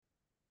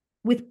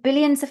With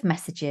billions of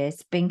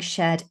messages being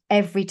shared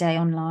every day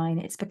online,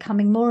 it's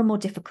becoming more and more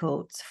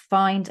difficult to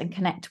find and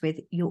connect with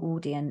your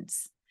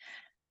audience.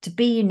 To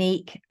be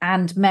unique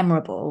and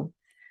memorable,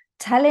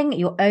 telling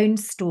your own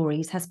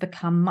stories has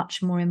become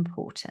much more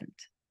important.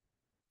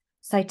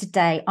 So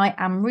today I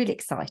am really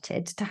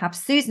excited to have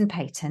Susan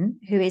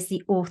Payton, who is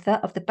the author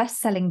of the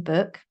best-selling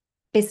book,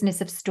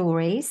 Business of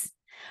Stories,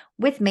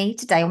 with me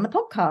today on the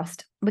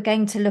podcast. We're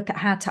going to look at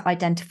how to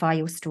identify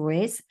your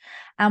stories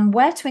and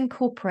where to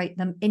incorporate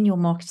them in your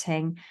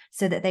marketing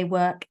so that they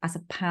work as a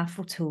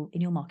powerful tool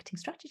in your marketing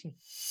strategy.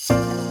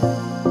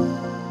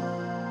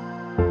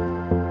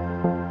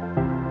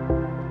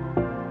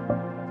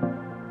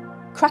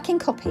 Cracking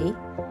Copy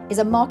is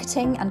a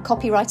marketing and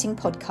copywriting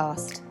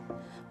podcast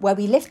where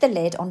we lift the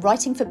lid on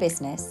writing for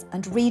business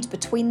and read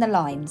between the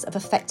lines of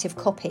effective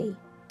copy.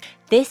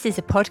 This is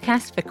a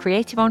podcast for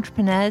creative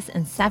entrepreneurs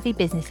and savvy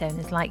business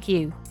owners like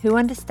you who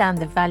understand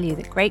the value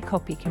that great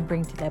copy can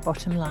bring to their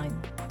bottom line.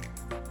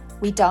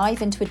 We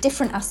dive into a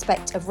different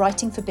aspect of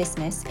writing for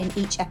business in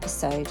each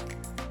episode,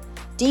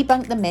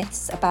 debunk the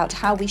myths about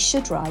how we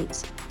should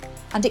write,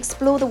 and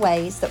explore the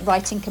ways that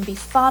writing can be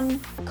fun,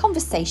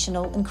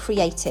 conversational, and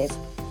creative,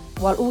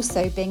 while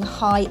also being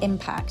high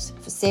impact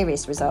for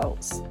serious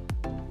results.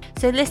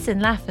 So listen,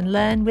 laugh and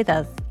learn with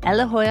us,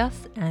 Ella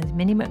Hoyos and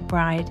Minnie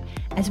McBride,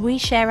 as we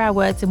share our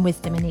words and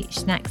wisdom in each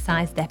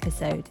snack-sized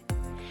episode.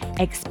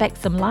 Expect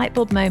some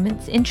lightbulb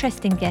moments,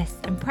 interesting guests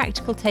and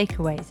practical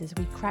takeaways as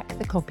we crack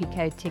the copy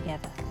code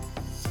together.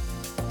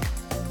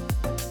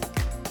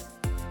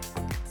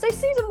 So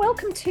Susan,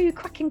 welcome to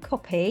Cracking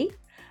Copy.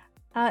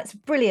 It's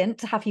brilliant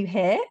to have you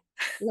here.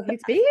 Lovely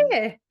to be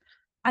here.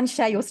 And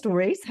share your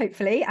stories,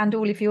 hopefully, and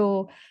all of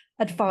your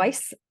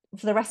advice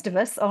for the rest of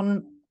us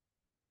on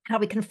how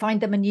we can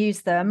find them and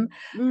use them.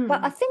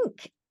 But I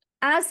think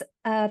as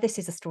this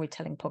is a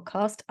storytelling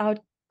podcast, I would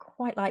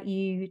quite like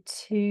you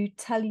to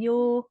tell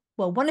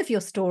one of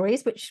your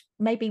stories, which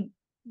may be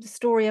the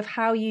story of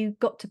how you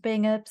got to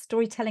being a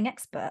storytelling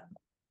expert.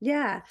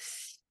 Yeah,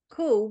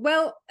 cool.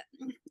 Well,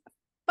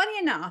 funny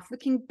enough,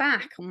 looking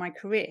back on my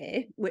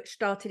career, which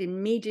started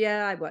in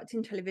media, I worked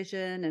in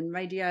television and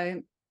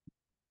radio,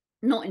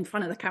 not in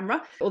front of the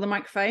camera or the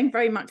microphone,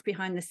 very much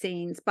behind the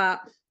scenes, but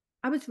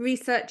I was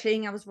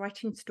researching, I was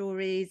writing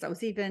stories. I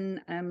was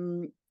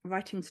even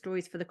writing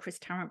stories for the Chris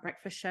Tarrant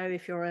Breakfast Show.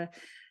 If you're a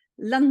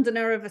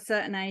Londoner of a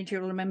certain age,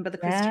 you'll remember the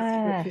Chris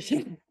Tarrant Breakfast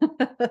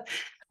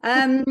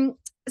Show.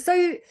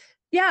 So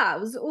yeah, I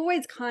was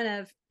always kind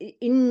of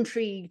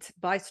intrigued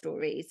by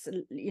stories,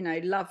 you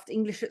know, loved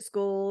English at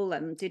school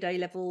and did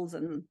A-levels.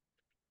 And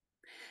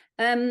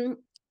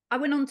I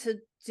went on to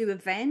do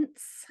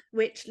events,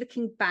 which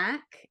looking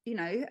back, you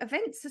know,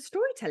 events are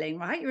storytelling,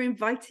 right? You're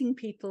inviting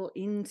people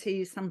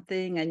into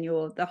something and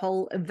the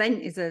whole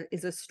event is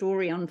a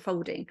story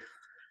unfolding.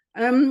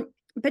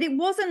 But it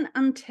wasn't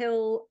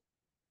until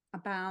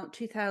about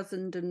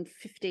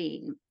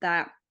 2015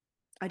 that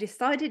I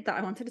decided that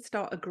I wanted to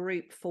start a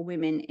group for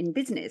women in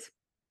business.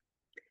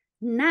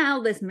 Now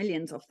there's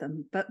millions of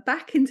them, but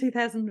back in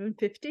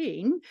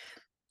 2015,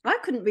 I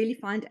couldn't really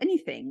find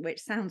anything,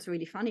 which sounds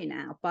really funny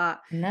now, but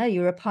no,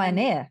 you're a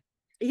pioneer.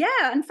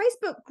 Yeah, and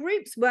Facebook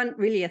groups weren't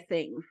really a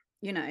thing,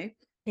 you know.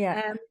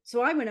 Yeah.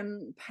 So I went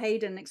and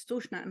paid an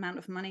extortionate amount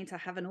of money to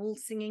have an all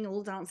singing,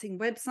 all dancing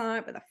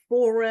website with a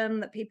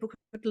forum that people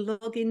could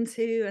log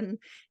into and,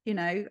 you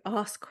know,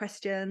 ask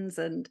questions.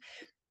 And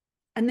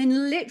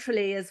then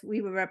literally as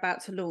we were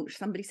about to launch,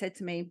 somebody said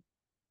to me,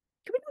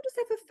 "Can we not just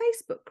have a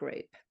Facebook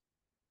group?"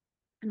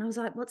 And I was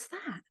like, "What's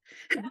that?"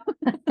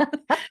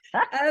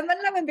 And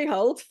lo and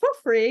behold, for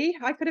free,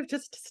 I could have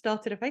just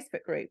started a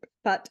Facebook group.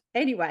 But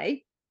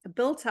anyway, I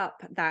built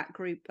up that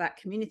group, that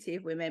community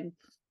of women,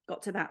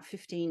 got to about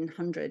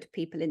 1,500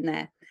 people in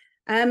there.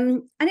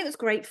 And it was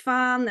great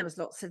fun. There was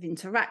lots of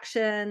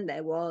interaction.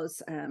 There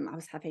was, I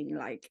was having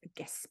like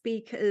guest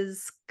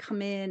speakers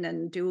come in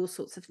and do all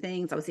sorts of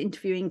things. I was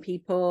interviewing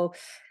people.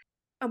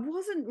 It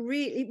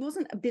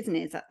wasn't a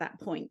business at that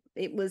point.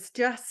 It was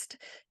just,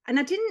 and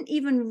I didn't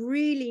even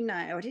really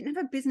know. I didn't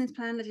have a business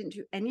plan. I didn't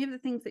do any of the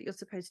things that you're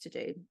supposed to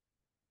do.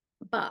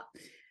 But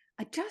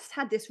I just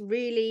had this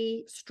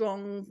really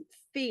strong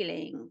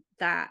feeling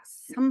that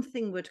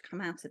something would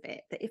come out of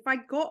it, that if I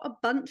got a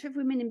bunch of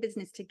women in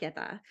business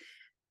together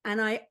and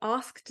I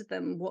asked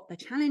them what the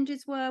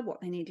challenges were,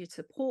 what they needed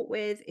support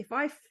with, if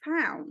I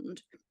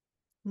found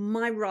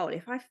my role,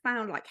 if I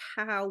found like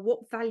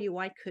what value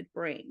I could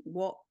bring,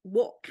 what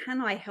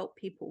can I help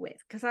people with,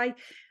 because I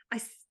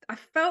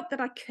felt that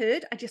I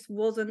could, I just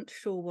wasn't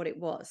sure what it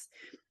was.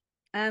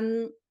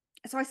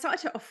 So I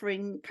started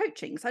offering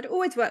coaching. So I'd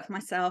always worked for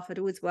myself. I'd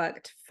always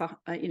worked for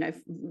you know,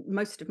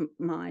 most of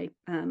my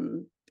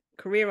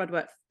career I'd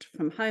worked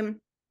from home.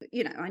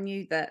 You know, I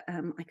knew that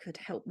I could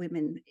help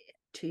women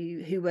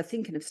who were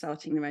thinking of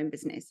starting their own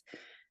business.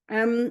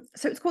 So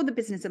it's called the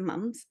Business of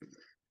Mums.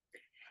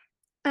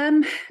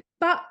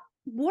 But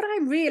what I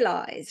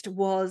realized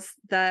was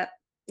that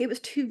it was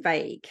too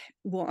vague.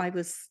 What I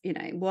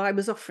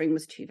was offering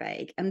was too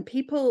vague. And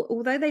people,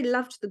 although they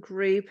loved the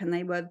group and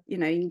they were, you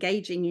know,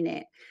 engaging in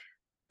it,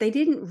 they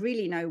didn't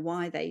really know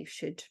why they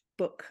should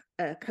book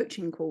a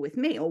coaching call with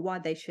me or why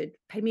they should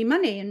pay me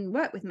money and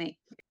work with me.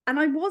 And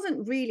I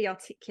wasn't really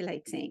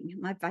articulating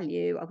my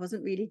value. I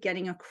wasn't really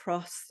getting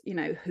across, you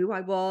know, who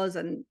I was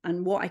and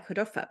what I could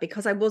offer,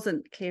 because I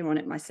wasn't clear on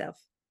it myself.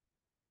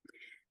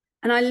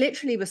 And I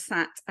literally was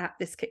sat at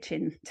this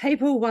kitchen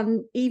table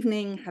one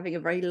evening, having a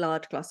very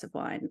large glass of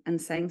wine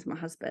and saying to my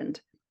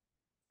husband,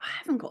 I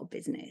haven't got a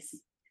business.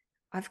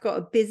 I've got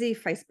a busy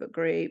Facebook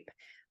group.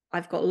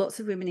 I've got lots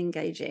of women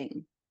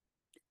engaging,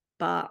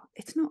 but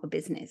it's not a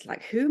business.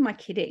 Like, who am I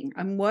kidding?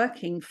 I'm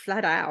working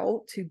flat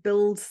out to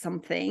build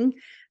something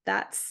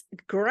that's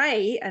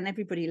great and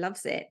everybody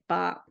loves it.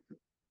 But,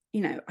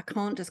 you know, I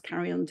can't just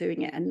carry on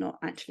doing it and not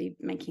actually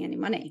making any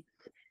money.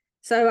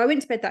 So I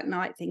went to bed that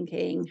night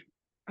thinking,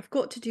 I've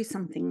got to do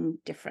something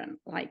different.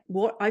 Like,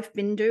 what I've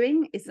been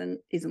doing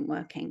isn't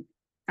working.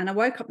 And I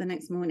woke up the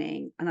next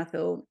morning and I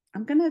thought,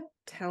 I'm going to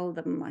tell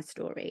them my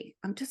story.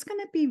 I'm just going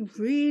to be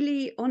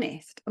really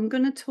honest. I'm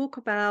going to talk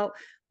about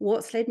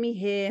what's led me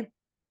here,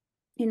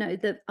 you know,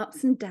 the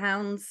ups and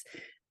downs,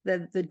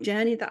 the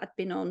journey that I've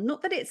been on.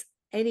 Not that it's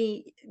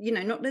any, you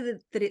know, not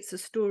that it's a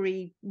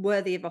story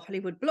worthy of a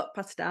Hollywood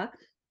blockbuster.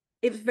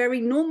 It was a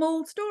very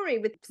normal story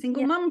with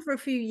single mum for a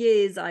few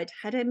years. I'd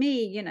had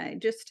ME, you know,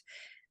 just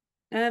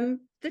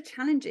the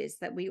challenges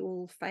that we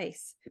all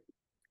face.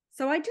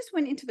 So I just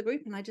went into the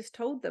group and I just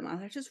told them, I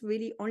was just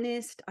really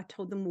honest. I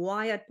told them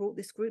why I'd brought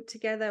this group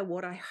together,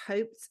 what I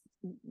hoped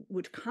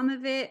would come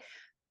of it,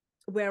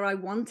 where I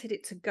wanted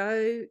it to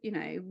go, you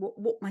know,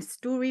 what my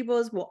story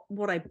was,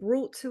 what I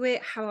brought to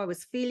it, how I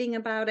was feeling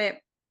about it.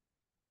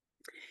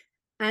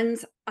 And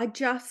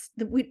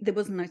there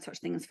was no such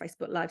thing as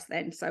Facebook Lives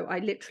then. So I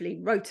literally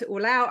wrote it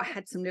all out. I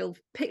had some little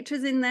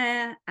pictures in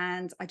there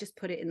and I just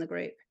put it in the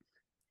group.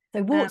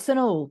 So warts and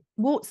all.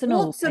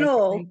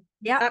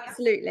 Yeah,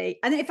 absolutely.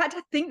 And in fact,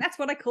 I think that's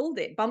what I called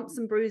it: bumps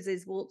and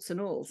bruises, warts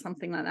and all,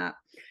 something like that.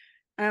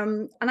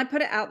 And I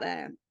put it out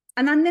there.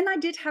 And then I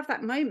did have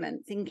that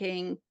moment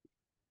thinking,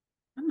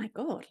 oh my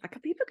God, like, are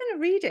people going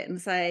to read it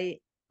and say,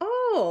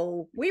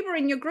 oh, we were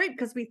in your group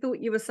because we thought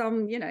you were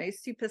some, you know,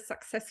 super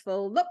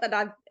successful, not that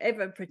I've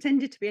ever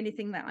pretended to be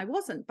anything that I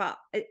wasn't, but,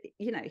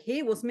 you know,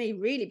 here was me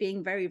really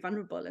being very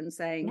vulnerable and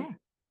saying,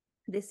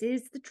 this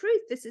is the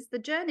truth. This is the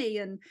journey.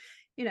 And,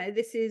 you know,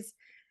 this is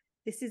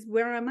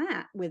where I'm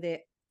at with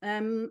it.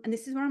 And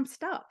this is where I'm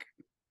stuck.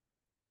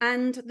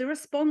 And the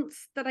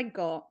response that I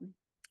got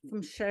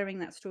from sharing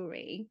that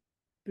story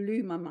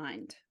blew my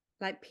mind.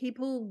 Like,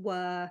 people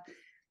were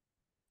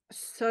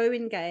so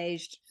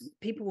engaged.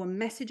 People were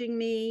messaging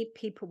me.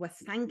 People were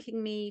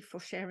thanking me for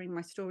sharing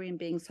my story and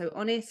being so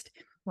honest.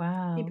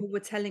 Wow. People were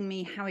telling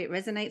me how it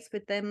resonates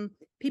with them.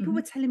 People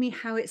were telling me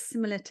how it's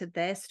similar to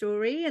their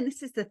story. And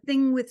this is the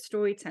thing with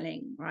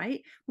storytelling,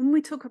 right? When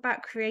we talk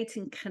about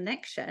creating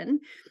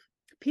connection,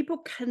 people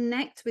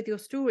connect with your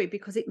story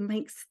because it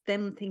makes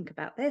them think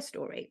about their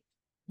story.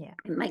 Yeah.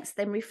 It makes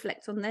them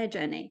reflect on their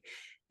journey.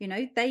 You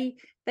know, they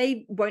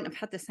won't have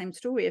had the same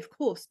story, of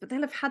course, but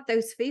they'll have had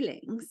those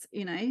feelings.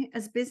 You know,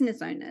 as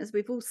business owners,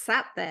 we've all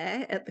sat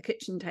there at the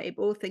kitchen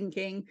table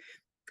thinking,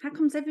 how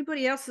comes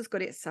everybody else has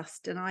got it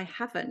sussed and I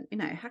haven't? You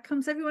know, how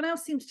comes everyone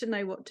else seems to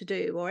know what to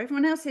do, or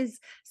everyone else is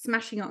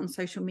smashing it on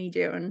social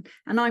media and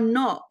I'm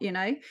not? You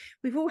know,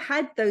 we've all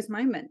had those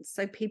moments.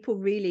 So people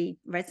really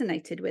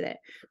resonated with it.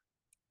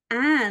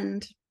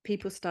 And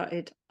people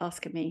started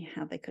asking me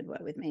how they could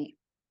work with me.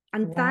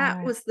 And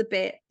that was the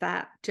bit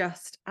that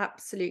just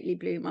absolutely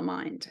blew my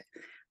mind.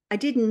 I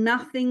did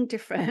nothing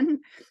different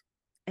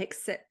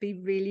except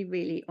be really,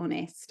 really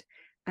honest.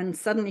 And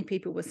suddenly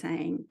people were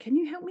saying, can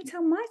you help me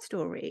tell my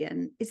story?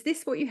 And is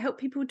this what you help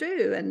people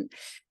do? And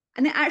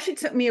it actually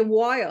took me a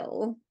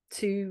while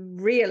to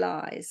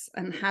realize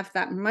and have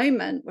that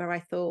moment where I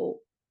thought,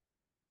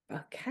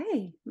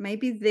 okay,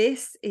 maybe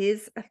this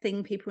is a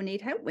thing people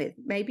need help with.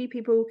 Maybe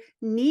people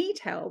need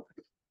help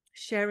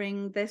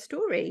sharing their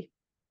story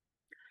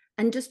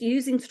and just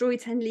using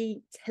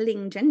storytelling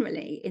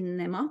generally in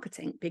their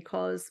marketing,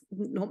 because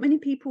not many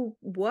people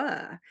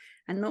were,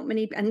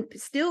 and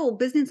still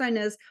business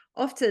owners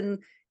often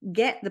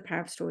get the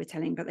power of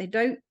storytelling, but they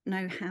don't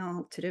know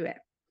how to do it.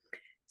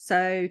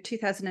 So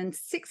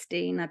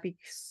 2016, I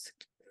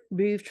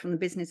moved from the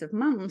business of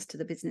mums to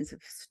the business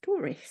of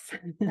stories.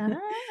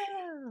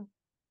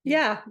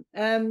 Yeah.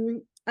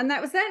 And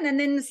that was then. And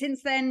then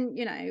since then,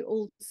 you know,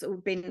 also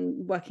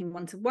been working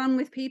one-to-one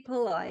with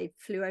people. I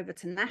flew over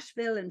to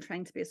Nashville and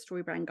trained to be a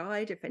StoryBrand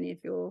guide, if any of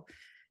your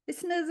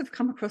listeners have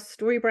come across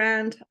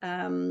StoryBrand.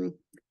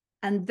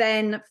 And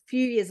then a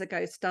few years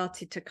ago,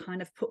 started to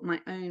kind of put my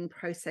own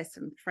process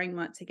and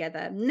framework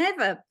together.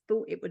 Never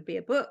thought it would be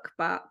a book,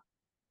 but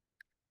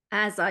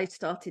as I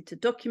started to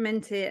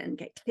document it and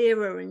get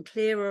clearer and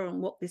clearer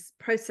on what this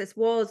process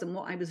was and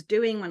what I was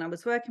doing when I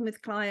was working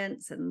with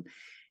clients, and,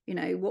 you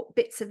know, what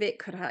bits of it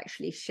could I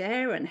actually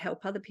share and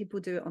help other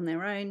people do it on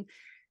their own.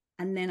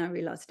 And then I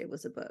realized it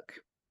was a book.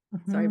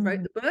 So I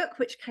wrote the book,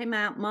 which came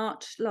out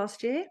March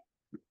last year.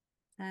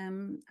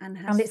 And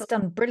it's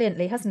done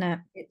brilliantly, hasn't it?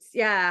 It's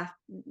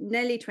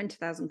nearly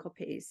 20,000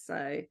 copies.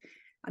 So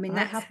I mean, I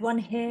that's have one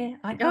here.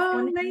 I have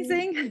one here.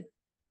 amazing.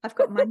 I've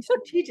got mine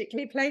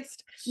strategically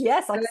placed.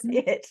 Yes, I see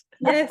it.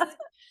 Yes.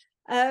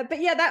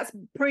 But yeah, that's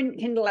print,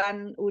 Kindle,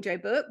 and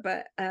audiobook.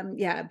 But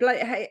yeah,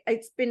 hey,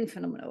 it's been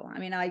phenomenal. I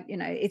mean,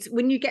 it's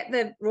when you get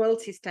the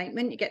royalty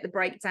statement, you get the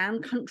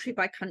breakdown country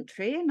by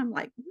country, and I'm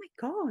like, oh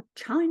my God,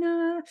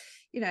 China,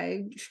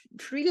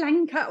 Sri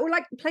Lanka, or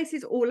like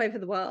places all over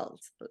the world,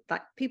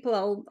 like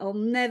people I'll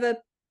never,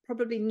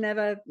 probably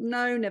never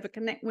know, never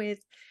connect with.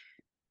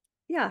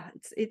 Yeah,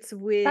 it's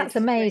weird. That's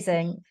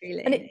amazing.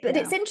 Feeling. But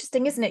it's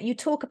interesting, isn't it? You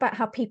talk about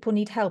how people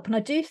need help, and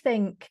I do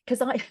think,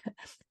 because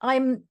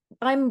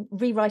I'm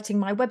rewriting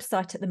my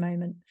website at the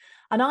moment,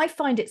 and I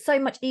find it so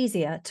much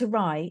easier to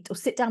write or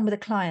sit down with a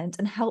client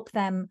and help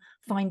them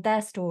find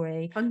their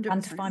story 100%.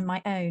 and to find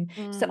my own.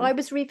 So I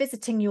was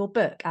revisiting your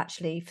book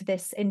actually for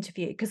this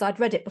interview, because I'd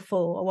read it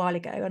before a while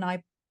ago, and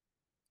I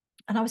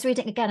was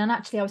reading it again, and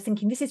actually I was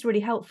thinking this is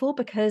really helpful,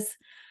 because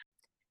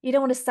you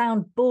don't want to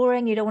sound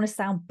boring, you don't want to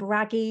sound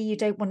braggy, you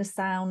don't want to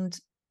sound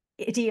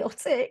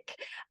idiotic,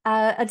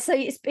 and so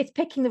it's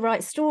picking the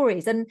right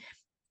stories, and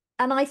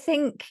I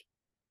think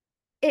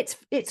it's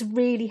a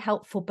really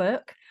helpful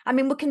book. I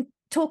mean, we can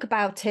talk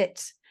about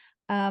it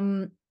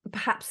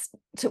perhaps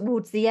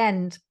towards the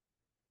end,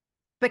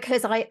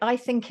 because I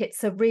think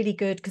it's a really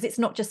good, because it's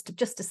not just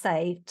to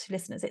say to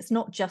listeners, it's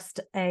not just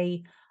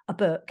a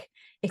book,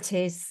 it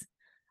is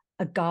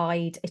a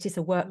guide, it is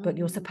a workbook.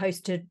 You're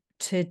supposed to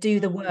do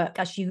the work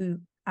as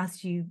you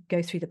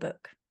go through the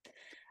book.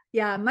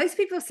 Yeah, most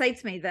people say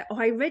to me that,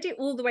 I read it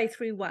all the way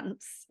through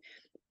once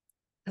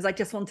because I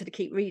just wanted to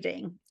keep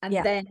reading, and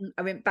then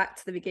I went back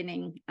to the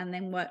beginning and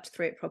then worked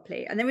through it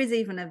properly. And there is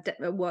even a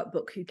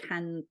workbook you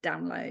can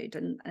download,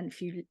 and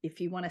if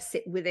you want to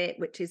sit with it,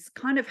 which is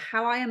kind of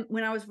how I am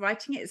when I was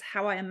writing it, is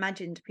how I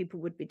imagined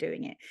people would be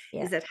doing it.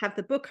 Is they'd have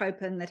the book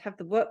open, they'd have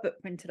the workbook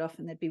printed off,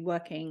 and they'd be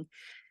working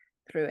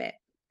through it.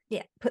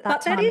 Yeah, put that.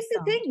 But that is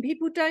the thing.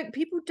 People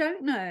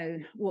don't know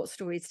what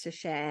stories to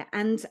share,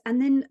 and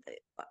then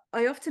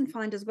I often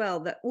find as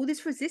well that all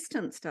this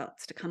resistance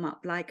starts to come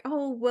up. Like,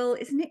 oh well,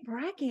 isn't it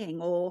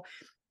bragging? Or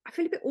I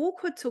feel a bit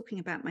awkward talking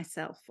about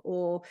myself,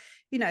 or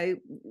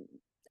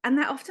and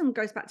that often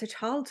goes back to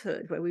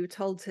childhood, where we were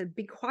told to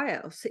be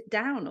quiet or sit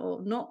down,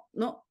 or not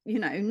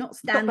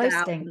stand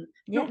out, and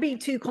not be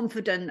too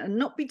confident, and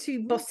not be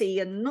too bossy,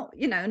 and not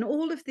and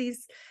all of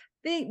these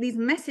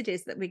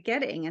messages that we're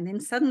getting. And then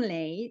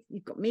suddenly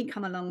you've got me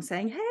come along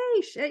saying,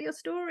 hey, share your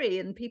story,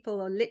 and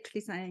people are literally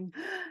saying,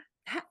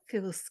 that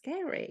feels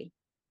scary.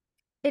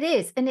 It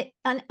is, and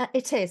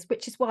it is,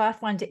 which is why I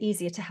find it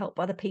easier to help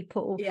other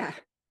people,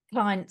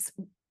 clients,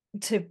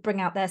 to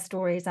bring out their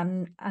stories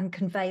and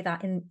convey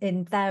that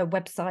in their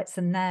websites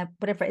and their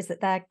whatever it is that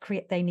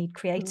they need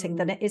creating,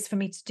 than it is for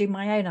me to do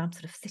my own. I'm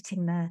sort of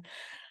sitting there,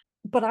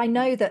 but I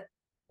know that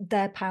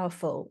they're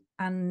powerful,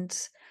 and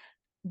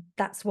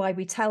that's why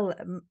we tell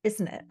them,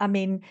 isn't it? I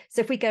mean,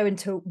 so if we go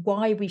into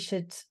why we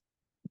should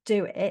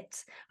do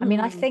it, I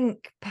mean, I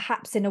think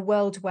perhaps in a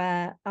world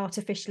where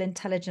artificial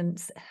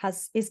intelligence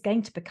is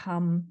going to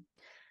become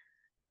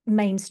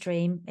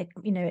mainstream,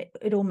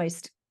 it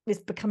almost is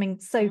becoming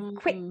so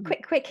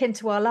quick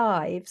into our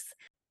lives,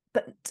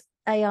 but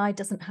AI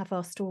doesn't have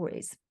our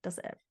stories, does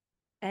it?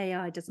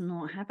 AI does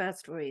not have our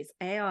stories.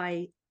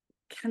 AI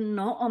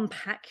cannot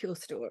unpack your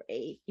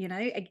story.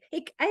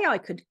 AI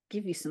could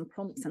give you some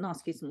prompts and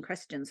ask you some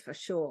questions for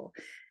sure,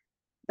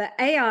 but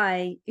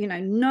AI,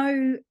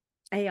 no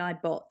AI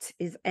bot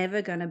is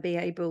ever going to be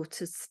able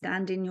to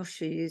stand in your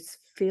shoes,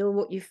 feel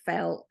what you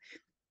felt,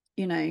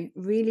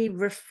 really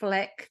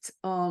reflect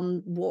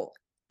on what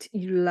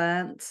you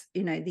learned,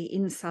 the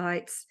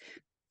insights,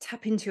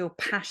 tap into your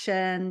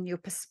passion, your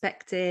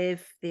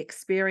perspective, the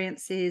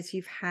experiences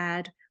you've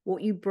had,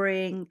 what you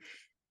bring.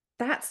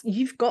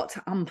 You've got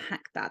to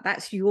unpack that.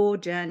 That's your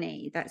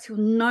journey.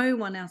 No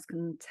one else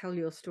can tell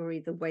your story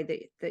the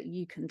way that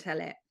you can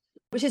tell it.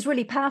 Which is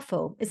really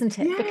powerful, isn't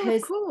it? Yeah,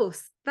 because of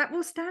course. That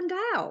will stand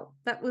out.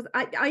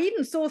 I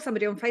even saw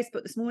somebody on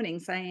Facebook this morning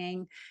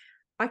saying,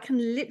 I can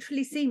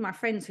literally see my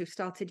friends who've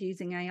started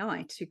using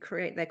AI to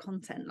create their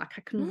content. Like,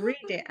 I can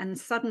read it, and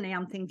suddenly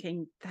I'm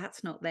thinking,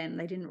 that's not them.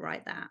 They didn't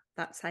write that.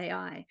 That's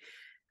AI.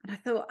 And I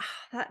thought,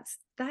 that's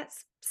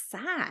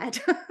sad.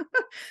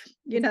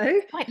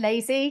 quite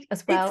lazy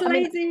as well.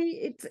 It's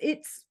lazy.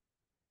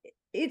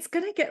 It's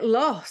going to get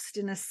lost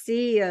in a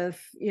sea of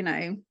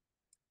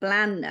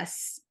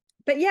blandness.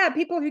 But yeah,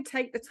 people who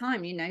take the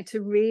time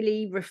to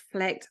really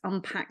reflect,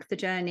 unpack the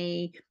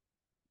journey,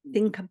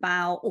 think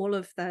about all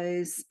of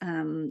those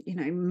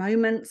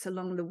moments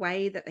along the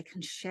way that they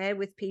can share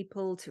with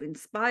people to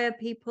inspire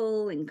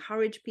people,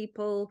 encourage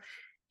people,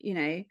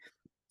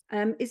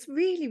 it's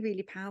really,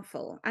 really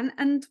powerful.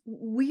 And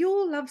we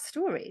all love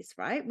stories,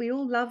 right? We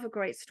all love a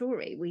great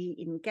story. We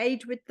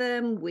engage with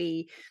them.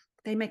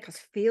 They make us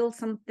feel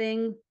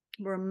something.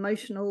 We're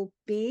emotional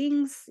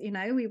beings,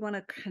 we want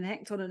to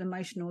connect on an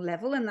emotional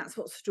level, and that's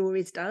what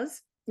stories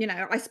does.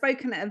 I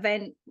spoke at an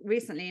event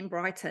recently in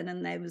Brighton,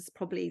 and there was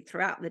probably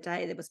throughout the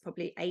day, there was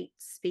probably 8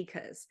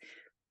 speakers.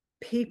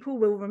 people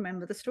will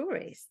remember the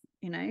stories.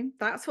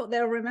 That's what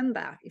they'll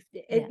remember.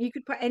 If you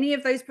could put any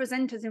of those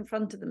presenters in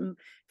front of them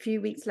a few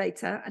weeks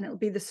later, and it'll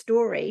be the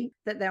story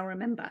that they'll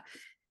remember.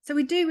 So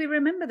we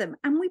remember them,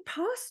 and we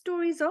pass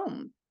stories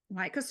on,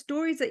 right? Because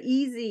stories are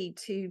easy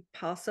to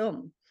pass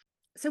on.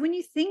 So when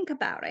you think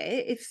about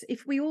it,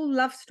 if we all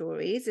love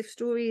stories, if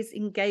stories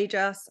engage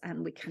us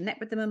and we connect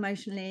with them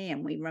emotionally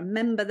and we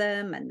remember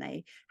them and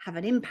they have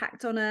an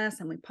impact on us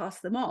and we pass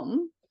them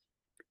on,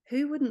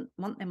 who wouldn't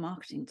want their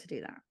marketing to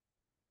do that?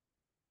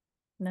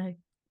 No,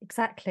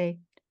 exactly.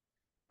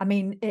 I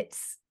mean, it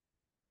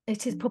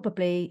is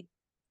probably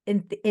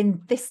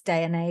in this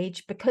day and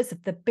age, because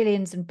of the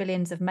billions and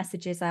billions of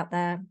messages out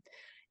there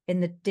in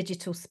the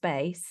digital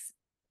space,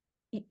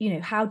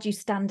 how do you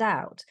stand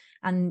out?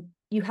 And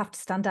you have to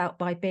stand out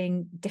by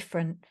being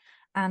different,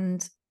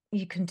 and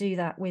you can do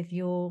that with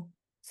your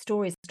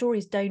stories.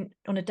 Stories don't,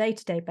 on a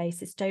day-to-day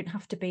basis, don't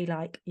have to be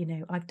like,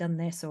 I've done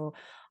this or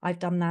I've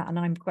done that and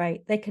I'm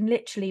great. They can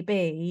literally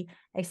be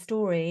a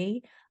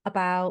story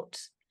about,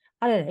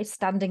 I don't know,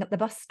 standing at the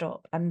bus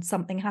stop and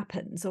something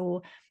happens,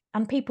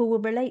 and people will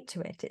relate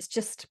to it. It's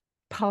just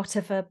part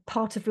of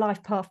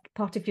life,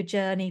 part of your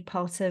journey,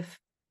 part of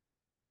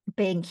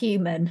being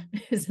human,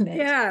 isn't it?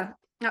 Yeah,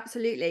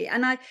 absolutely.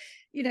 And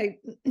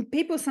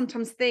people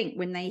sometimes think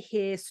when they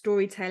hear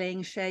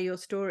storytelling, share your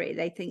story,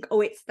 they think,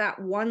 oh, it's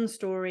that one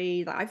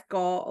story that I've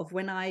got of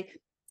when I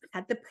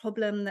had the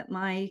problem that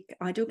my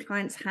ideal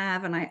clients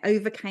have and I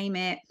overcame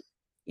it,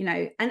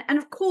 and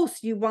of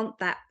course you want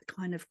that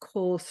kind of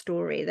core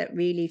story that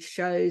really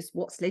shows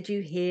what's led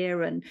you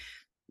here and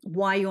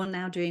why you're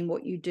now doing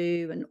what you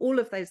do and all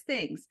of those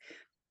things.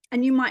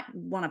 And you might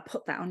want to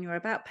put that on your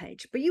about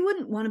page, but you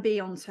wouldn't want to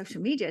be on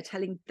social media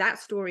telling that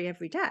story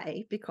every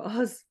day,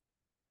 because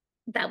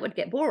that would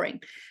get boring.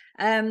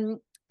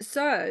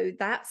 So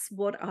that's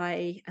what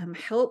I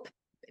help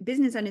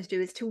business owners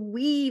do, is to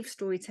weave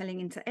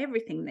storytelling into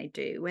everything they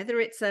do, whether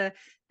it's an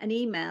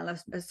email,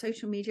 a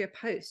social media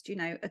post,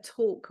 a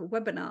talk, a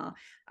webinar,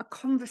 a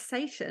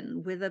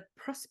conversation with a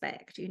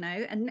prospect, a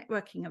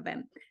networking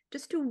event,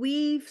 just to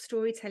weave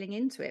storytelling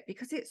into it,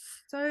 because it's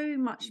so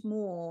much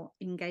more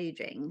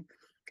engaging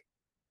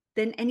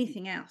than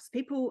anything else.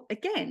 People,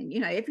 again,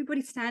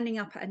 everybody standing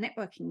up at a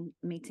networking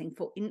meeting,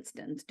 for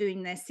instance,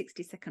 doing their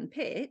 60-second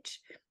pitch,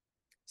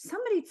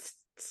 somebody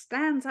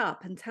stands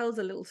up and tells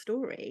a little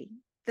story,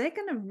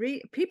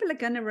 people are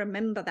going to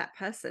remember that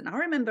person. I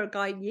remember a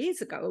guy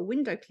years ago, a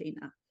window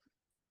cleaner,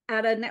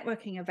 at a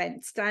networking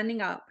event,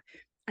 standing up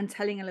and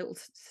telling a little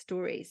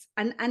stories.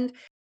 And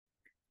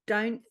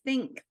don't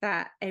think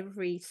that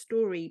every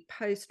story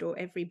post or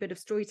every bit of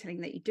storytelling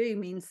that you do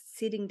means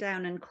sitting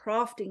down and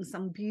crafting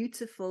some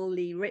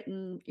beautifully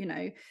written,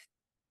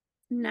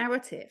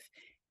 narrative.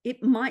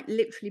 It might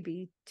literally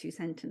be 2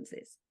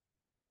 sentences.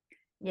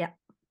 Yeah.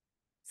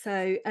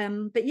 So,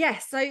 but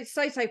yes,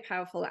 so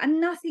powerful,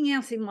 and nothing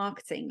else in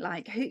marketing,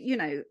 like,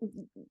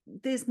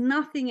 there's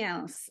nothing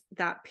else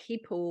that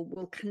people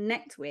will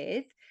connect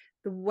with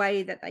the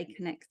way that they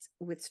connect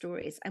with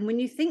stories. And when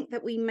you think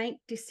that we make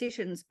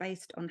decisions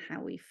based on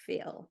how we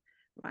feel,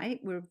 right?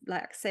 We're,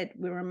 like I said,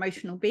 we're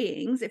emotional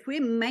beings. If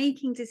we're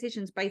making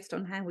decisions based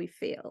on how we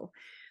feel,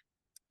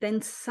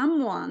 then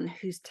someone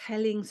who's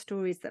telling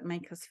stories that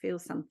make us feel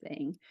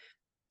something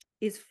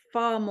is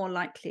far more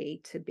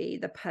likely to be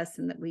the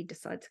person that we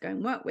decide to go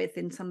and work with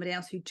than somebody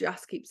else who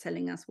just keeps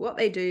telling us what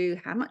they do,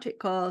 how much it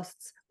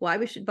costs, why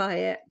we should buy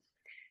it,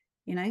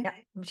 Yeah,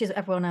 which is what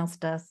everyone else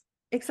does.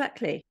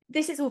 Exactly.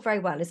 This is all very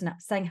well, isn't it?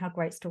 Saying how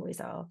great stories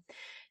are.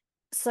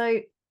 So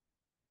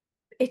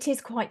it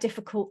is quite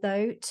difficult,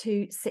 though,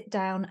 to sit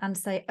down and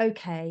say,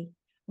 okay,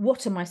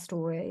 what are my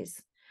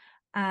stories?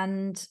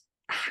 And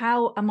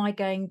how am I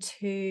going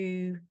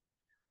to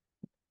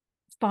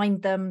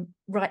find them,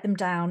 write them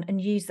down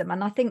and use them?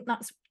 And I think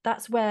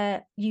that's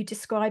where you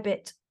describe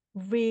it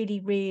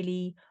really,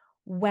 really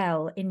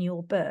well in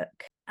your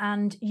book.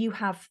 And you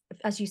have,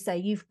 as you say,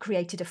 you've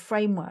created a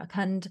framework.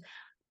 And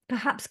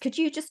perhaps could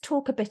you just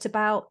talk a bit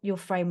about your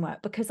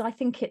framework? Because I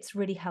think it's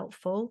really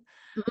helpful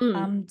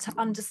to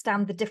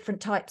understand the different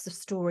types of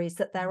stories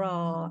that there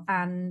are,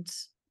 and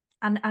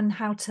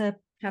how to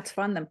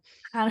find them.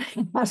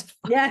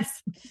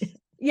 Yes.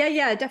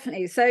 Yeah,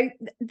 definitely. So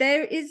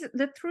there is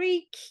the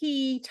 3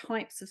 key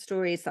types of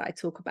stories that I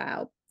talk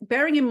about,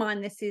 bearing in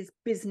mind this is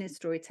business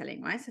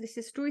storytelling, right? So this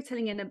is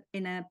storytelling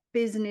in a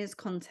business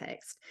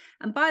context.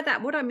 And by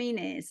that, what I mean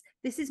is,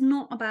 this is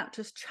not about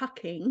just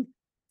chucking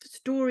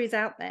stories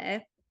out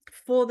there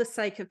for the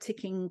sake of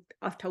ticking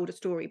I've told a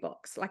story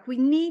box. Like, we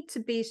need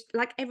to be,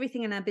 like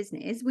everything in our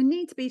business, we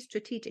need to be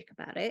strategic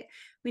about it.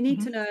 We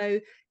need to know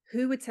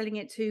who we're telling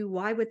it to,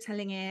 why we're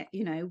telling it,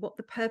 what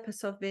the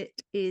purpose of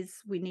it is.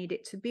 We need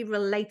it to be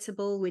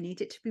relatable. We need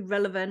it to be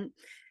relevant.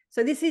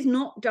 So this is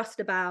not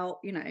just about,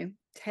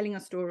 telling a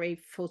story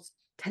for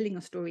telling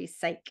a story's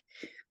sake.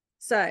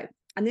 So,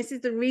 and this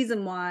is the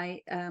reason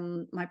why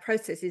my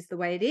process is the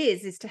way it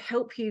is to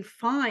help you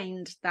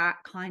find that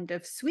kind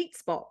of sweet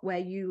spot where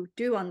you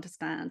do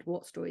understand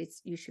what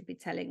stories you should be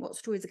telling, what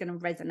stories are going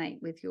to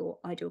resonate with your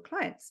ideal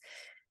clients.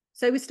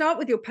 So we start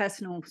with your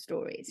personal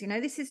stories.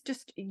 This is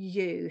just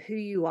you, who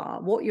you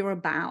are, what you're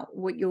about,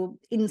 what your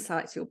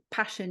insights, your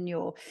passion,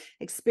 your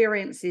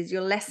experiences,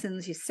 your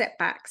lessons, your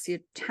setbacks, your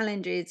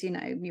challenges,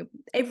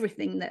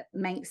 everything that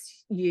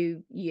makes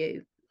you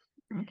you.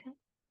 Okay.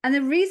 And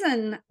the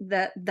reason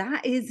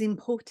that is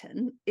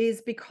important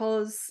is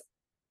because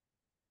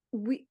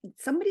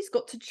somebody's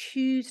got to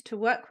choose to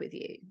work with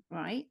you,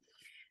 right?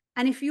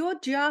 And if you're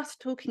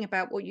just talking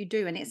about what you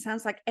do, and it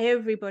sounds like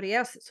everybody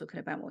else is talking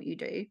about what you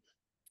do,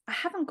 I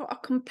haven't got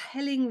a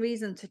compelling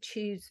reason to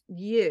choose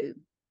you.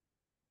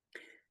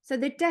 So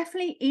they're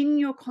definitely in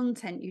your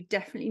content. You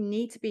definitely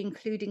need to be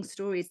including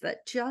stories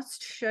that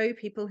just show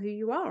people who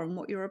you are and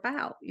what you're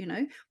about,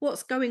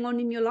 what's going on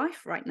in your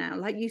life right now.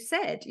 Like you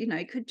said,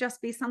 it could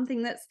just be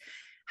something that's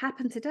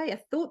happened today, a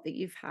thought that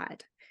you've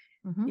had,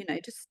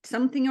 just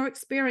something you're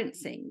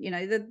experiencing.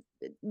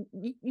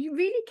 You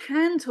really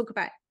can talk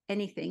about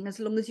anything as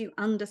long as you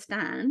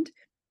understand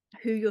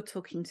who you're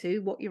talking to,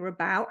 what you're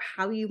about,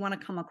 how you want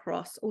to come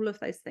across, all of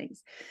those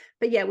things.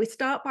 But yeah, we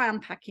start by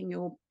unpacking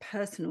your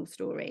personal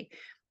story.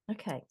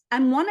 Okay.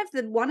 And one of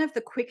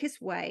the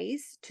quickest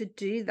ways to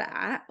do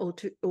that, or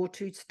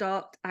to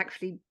start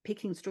actually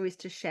picking stories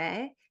to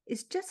share,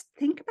 is just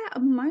think about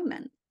a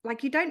moment.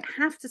 Like, you don't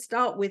have to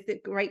start with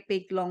a great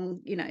big long,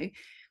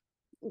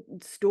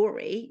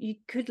 story. You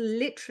could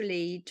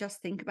literally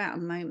just think about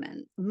a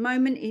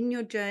moment in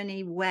your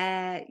journey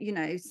where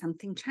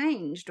something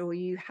changed, or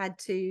you had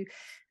to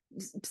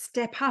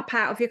step up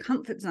out of your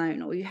comfort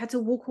zone, or you had to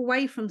walk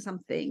away from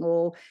something,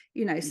 or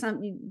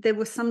there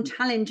was some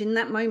challenge in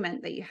that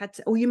moment that you had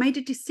to, or you made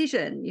a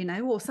decision,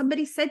 or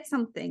somebody said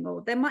something,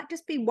 or there might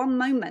just be one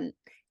moment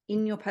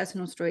in your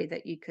personal story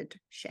that you could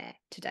share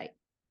today.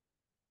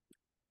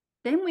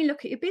 Then we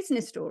look at your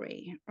business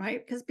story,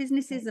 right? Because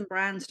businesses and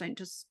brands don't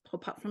just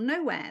pop up from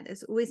nowhere.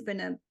 There's always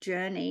been a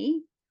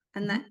journey,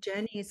 and that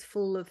journey is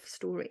full of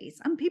stories.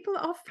 And people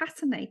are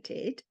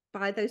fascinated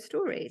by those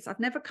stories. I've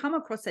never come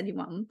across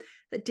anyone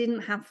that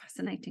didn't have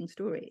fascinating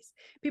stories.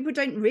 People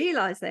don't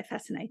realize they're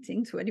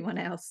fascinating to anyone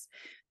else,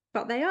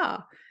 but they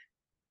are.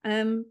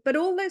 But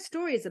all those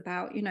stories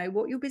about,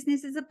 what your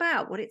business is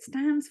about, what it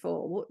stands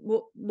for,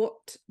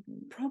 what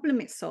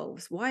problem it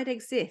solves, why it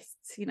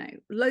exists,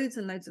 loads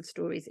and loads of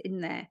stories in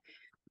there.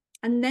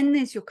 And then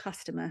there's your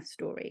customer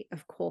story,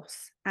 of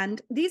course.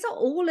 And these are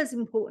all as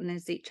important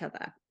as each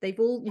other.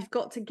 You've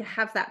got to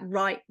have that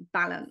right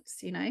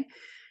balance,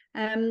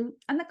 and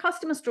the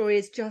customer story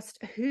is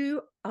just,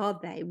 who are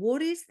they?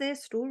 What is their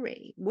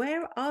story?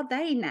 Where are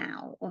they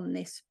now on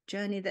this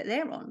journey that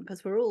they're on?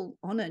 Because we're all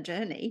on a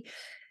journey.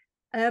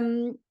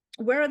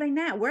 Where are they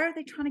now? Where are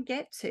they trying to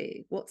get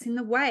to? What's in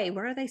the way?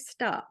 Where are they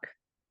stuck?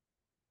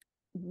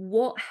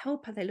 What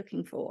help are they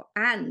looking for?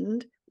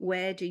 And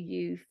where do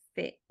you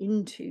fit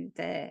into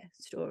their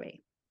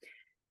story?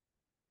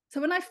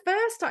 So when I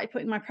first started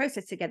putting my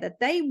process together,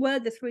 they were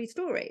the 3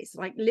 stories.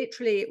 Like,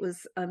 literally, it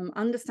was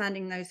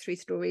understanding those 3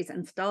 stories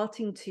and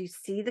starting to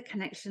see the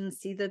connections,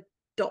 see the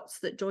dots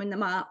that join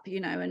them up,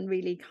 and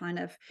really kind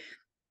of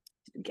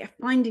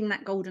finding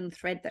that golden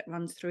thread that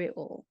runs through it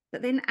all.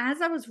 But then as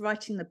I was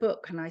writing the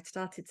book and I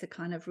started to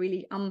kind of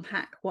really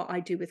unpack what I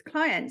do with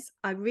clients,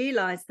 I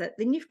realized that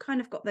then you've kind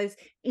of got those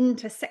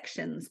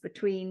intersections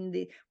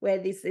between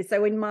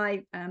so in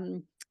my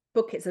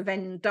book, it's a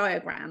Venn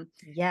diagram.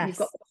 Yes. You've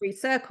got the 3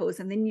 circles,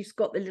 and then you've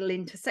got the little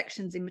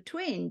intersections in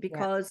between,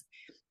 because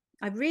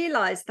I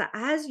realized that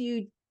as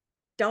you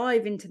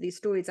dive into these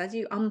stories, as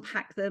you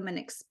unpack them and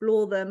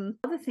explore them,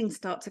 other things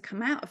start to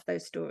come out of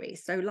those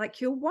stories. So like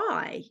your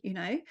why,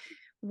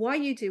 why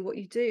you do what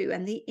you do,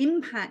 and the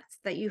impact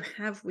that you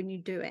have when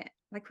you do it.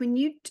 Like, when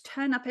you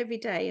turn up every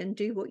day and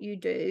do what you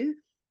do,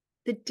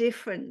 the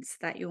difference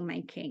that you're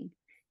making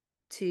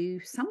to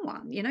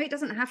someone. It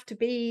doesn't have to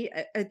be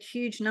a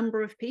huge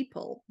number of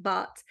people,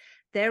 but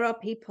there are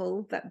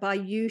people that by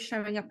you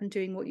showing up and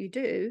doing what you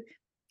do,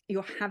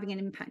 you're having an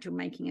impact, you're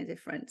making a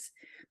difference.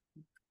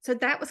 So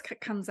that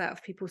comes out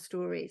of people's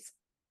stories.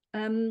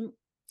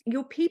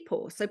 Your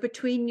people. So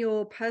between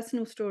your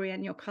personal story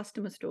and your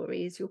customer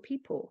story is your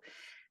people.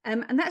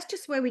 And that's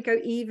just where we go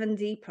even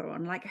deeper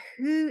on, like,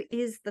 who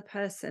is the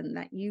person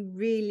that you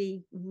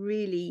really,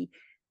 really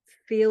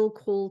feel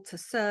called to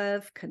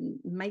serve, can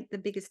make the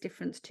biggest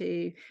difference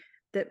to,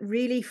 that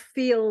really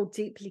feel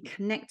deeply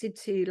connected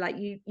to, like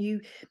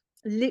you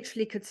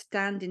literally could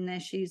stand in their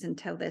shoes and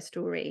tell their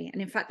story.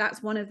 And in fact,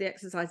 that's one of the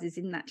exercises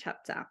in that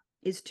chapter,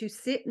 is to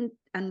sit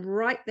and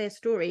write their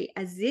story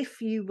as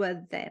if you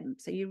were them.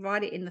 So you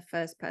write it in the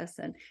first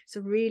person. It's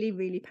a really,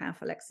 really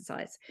powerful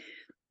exercise.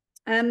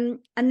 And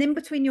then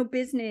between your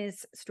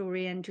business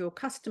story and your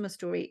customer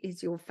story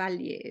is your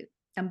value.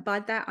 And by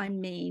that, I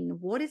mean,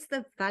 what is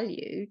the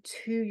value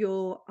to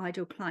your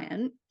ideal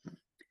client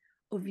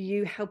of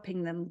you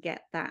helping them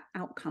get that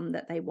outcome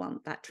that they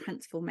want, that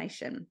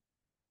transformation?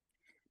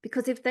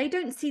 Because if they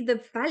don't see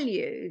the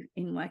value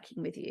in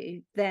working with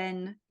you,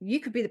 then you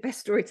could be the best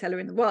storyteller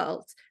in the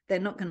world. They're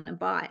not going to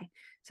buy.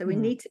 So we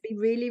need to be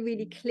really,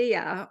 really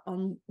clear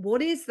on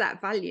what is that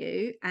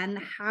value and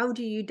how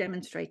do you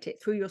demonstrate it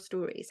through your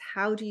stories?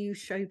 How do you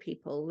show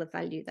people the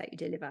value that you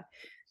deliver?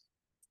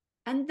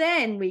 And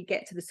then we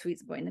get to the sweet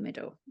spot in the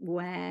middle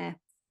where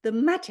the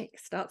magic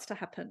starts to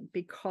happen,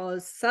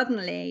 because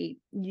suddenly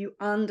you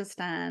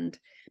understand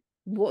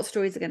what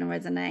stories are going to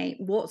resonate,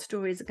 what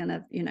stories are going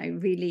to,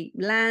 really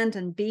land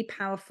and be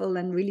powerful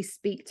and really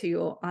speak to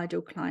your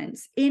ideal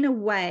clients in a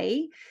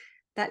way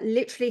that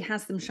literally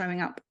has them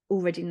showing up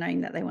already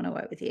knowing that they want to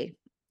work with you.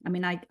 I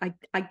mean,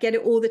 I get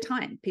it all the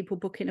time. People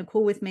book in a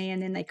call with me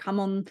and then they come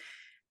on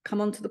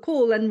to the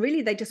call and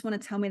really they just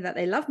want to tell me that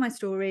they love my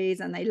stories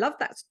and they love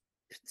that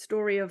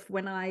story of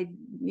when I,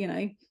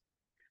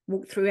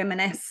 walk through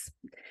M&S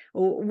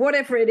or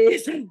whatever it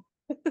is.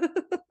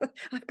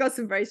 I've got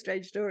some very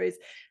strange stories.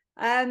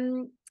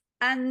 And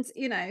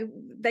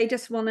they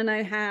just want to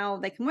know how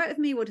they can work with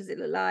me. What does it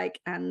look like?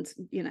 And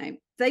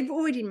they've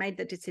already made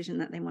the decision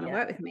that they want to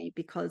work with me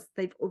because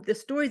the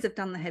stories have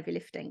done the heavy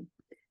lifting.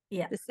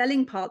 The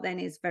selling part then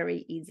is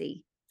very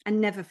easy and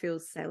never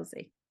feels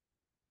salesy.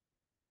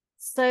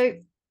 So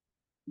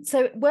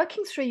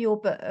working through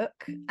your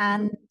book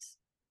and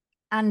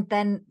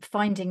then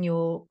finding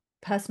your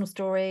personal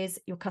stories,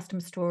 your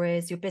customer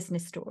stories, your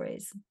business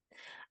stories,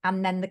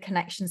 and then the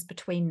connections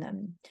between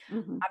them.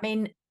 I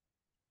mean,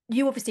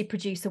 you obviously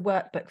produce a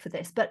workbook for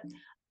this, but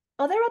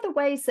are there other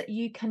ways that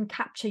you can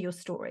capture your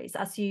stories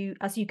as you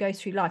go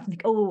through life and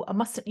think, oh, I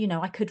must,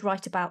 I could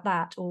write about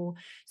that? Or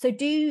so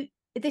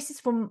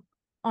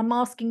I'm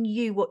asking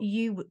you what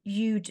you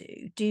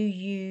do. Do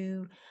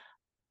you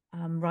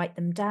write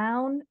them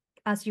down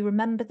as you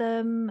remember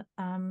them?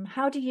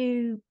 How do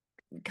you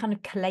kind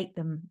of collate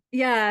them?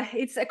 Yeah,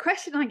 it's a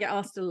question I get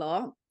asked a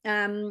lot.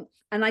 And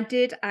I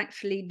did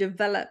actually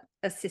develop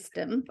a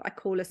system I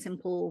call a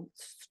simple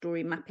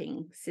story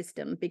mapping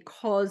system,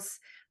 because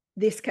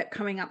this kept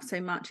coming up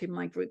so much in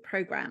my group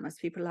program as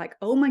people are like,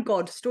 oh my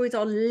God, stories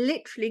are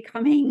literally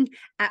coming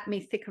at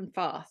me thick and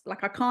fast.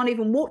 Like I can't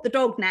even walk the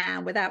dog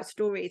now without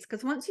stories.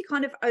 Because once you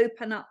kind of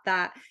open up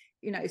that,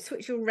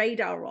 switch your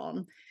radar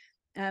on,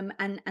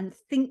 and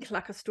think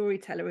like a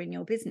storyteller in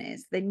your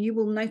business, then you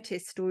will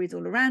notice stories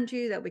all around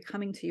you. They'll be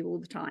coming to you all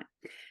the time.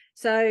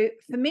 So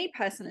for me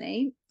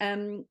personally,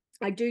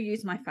 I do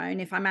use my phone.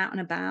 If I'm out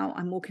and about,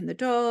 I'm walking the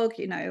dog,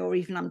 or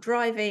even I'm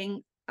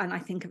driving and I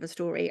think of a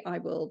story, I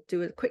will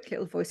do a quick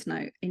little voice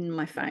note in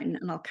my phone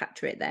and I'll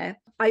capture it there.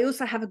 I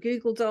also have a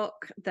Google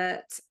Doc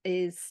that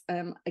is,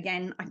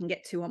 again, I can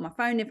get to on my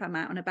phone if I'm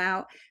out and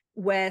about,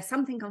 where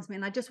something comes to me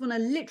and I just want to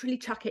literally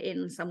chuck it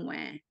in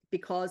somewhere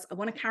because I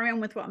want to carry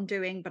on with what I'm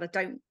doing, but I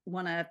don't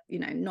want to,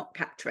 not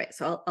capture it.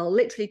 So I'll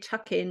literally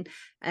chuck in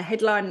a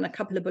headline and a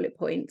couple of bullet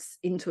points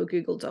into a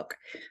Google Doc.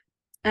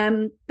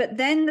 But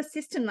then the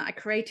system that I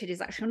created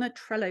is actually on a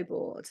Trello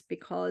board,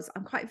 because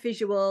I'm quite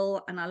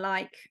visual and I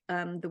like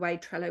the way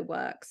Trello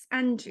works,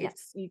 and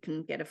you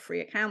can get a free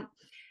account.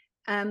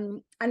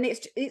 And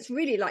it's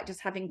really like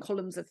just having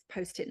columns of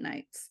post-it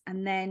notes.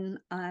 And then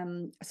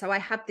so I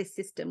have this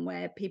system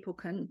where people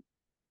can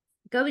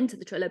go into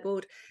the Trello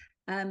board,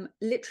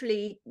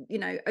 literally,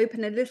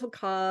 open a little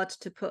card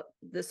to put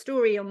the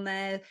story on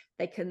there.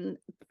 They can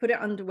put it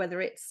under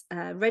whether it's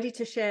ready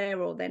to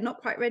share or they're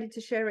not quite ready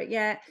to share it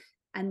yet.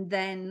 And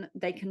then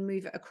they can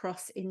move it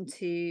across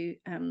into,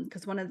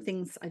 because one of the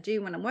things I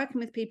do when I'm working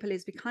with people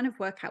is we kind of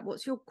work out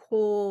what's your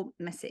core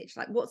message,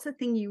 like what's the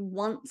thing you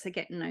want to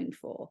get known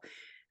for,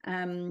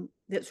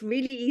 that's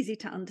really easy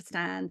to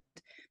understand,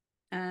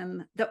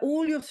 that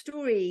all your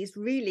stories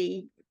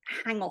really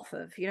hang off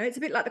of. It's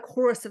a bit like the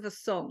chorus of a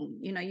song.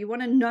 You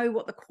want to know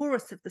what the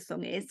chorus of the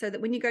song is, so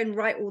that when you go and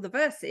write all the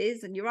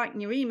verses and you're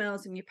writing your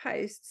emails and your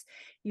posts,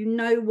 you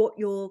know what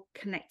you're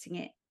connecting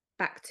it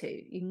back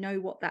to,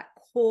 what that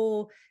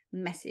core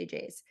message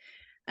is.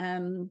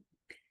 And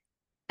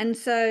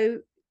so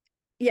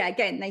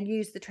again, they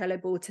use the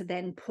Trello board to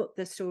then put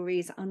the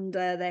stories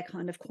under their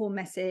kind of core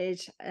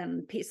message.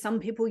 Some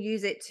people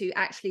use it to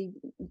actually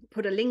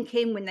put a link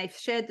in when they've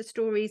shared the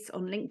stories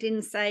on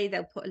LinkedIn, say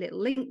they'll put a little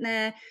link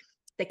there.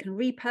 They can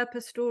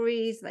repurpose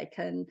stories. They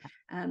can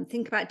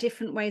think about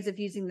different ways of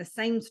using the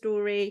same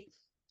story.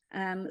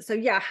 So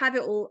have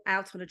it all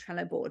out on a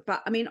Trello board.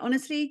 But I mean,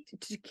 honestly,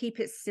 to keep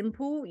it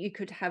simple, you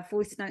could have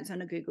voice notes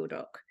on a Google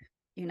Doc,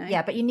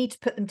 Yeah, but you need to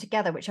put them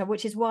together,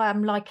 which is why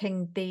I'm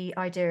liking the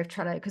idea of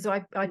Trello, because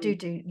I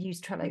do use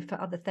Trello for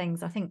other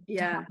things. I think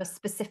to have a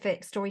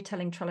specific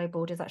storytelling Trello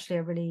board is actually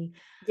a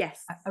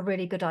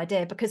really good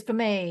idea, because for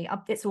me,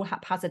 it's all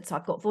haphazard. So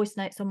I've got voice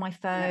notes on my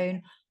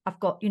phone. I've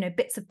got,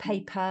 bits of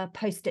paper,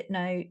 post-it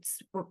notes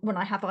when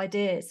I have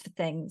ideas for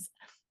things.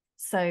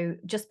 So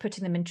just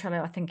putting them in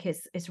Trello, I think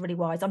is really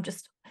wise.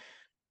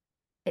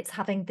 It's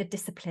having the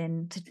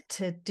discipline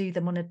to do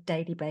them on a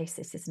daily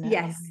basis, isn't it?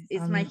 Yes,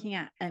 it's making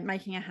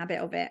a habit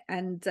of it.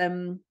 And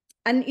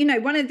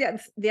one of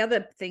the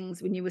other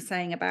things when you were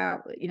saying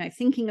about,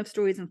 thinking of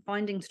stories and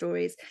finding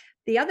stories,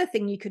 The other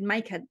thing you could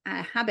make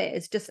a habit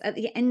is just at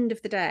the end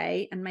of the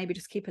day, and maybe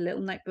just keep a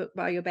little notebook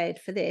by your bed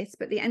for this,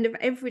 but at the end of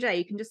every day,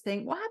 you can just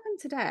think, what happened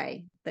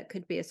today that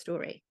could be a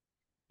story?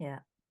 Yeah.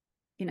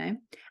 You know,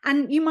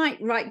 and you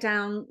might write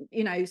down,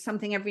 you know,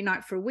 something every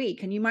night for a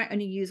week, and you might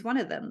only use one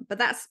of them, but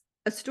that's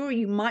a story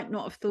you might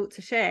not have thought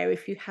to share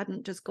if you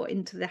hadn't just got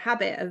into the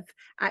habit of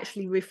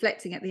actually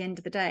reflecting at the end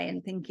of the day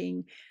and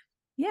thinking,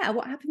 yeah,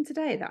 what happened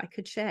today that I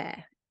could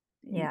share?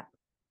 Yeah.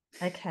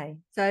 Okay.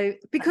 So,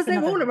 because That's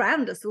they're all another-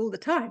 around us all the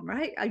time,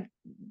 right?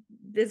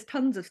 There's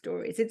tons of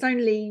stories. It's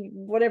only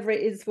whatever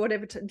it is,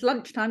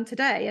 lunchtime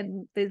today,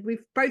 and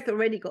we've both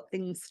already got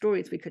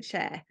stories we could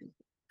share.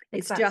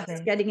 It's Exactly.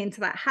 just getting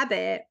into that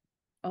habit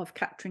of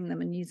capturing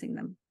them and using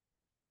them.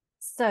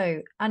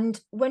 So, and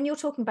when you're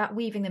talking about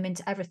weaving them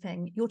into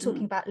everything, you're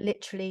talking Mm. about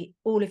literally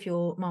all of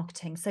your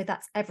marketing. So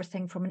that's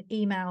everything from an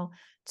email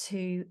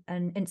to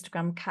an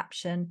Instagram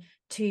caption,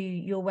 to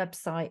your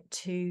website,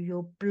 to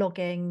your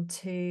blogging,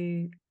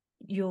 to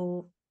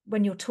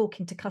when you're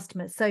talking to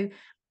customers. So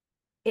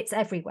it's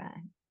everywhere.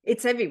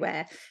 It's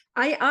everywhere.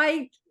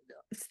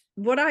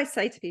 What I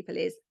say to people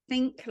is,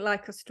 think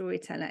like a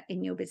storyteller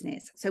in your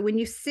business. So when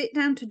you sit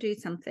down to do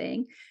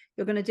something,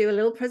 you're going to do a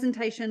little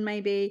presentation,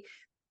 maybe.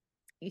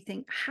 You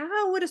think,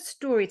 how would a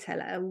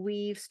storyteller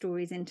weave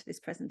stories into this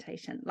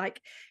presentation?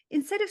 Like,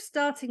 instead of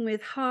starting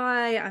with,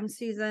 hi, I'm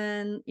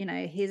Susan, you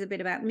know, here's a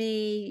bit about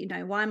me, you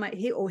know, why am I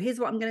here, or here's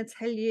what I'm going to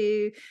tell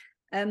you.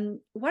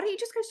 Why don't you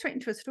just go straight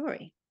into a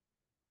story?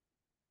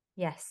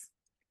 Yes.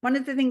 One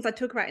of the things I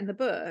talk about in the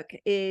book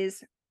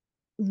is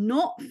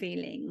not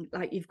feeling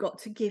like you've got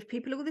to give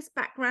people all this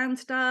background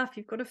stuff.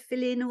 You've got to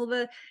fill in all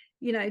the,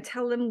 you know,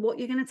 tell them what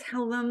you're going to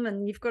tell them,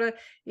 and you've got to,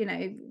 you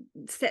know,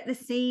 set the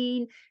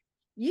scene.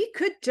 You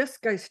could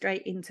just go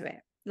straight into it,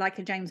 like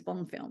a James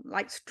Bond film,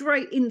 like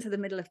straight into the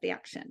middle of the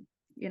action,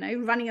 you know,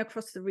 running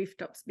across the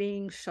rooftops,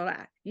 being shot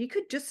at. You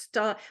could just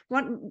start.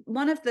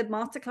 One of the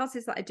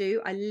masterclasses that I do,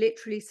 I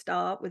literally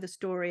start with a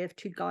story of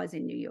two guys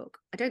in New York.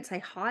 I don't say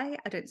hi,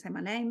 I don't say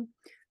my name.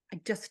 I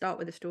just start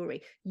with a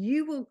story.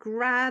 You will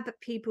grab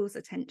people's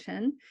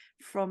attention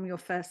from your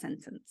first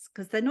sentence,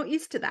 because they're not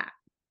used to that.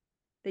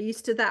 They're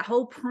used to that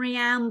whole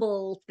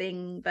preamble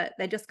thing, but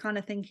they're just kind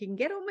of thinking,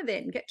 get on with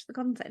it and get to the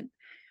content.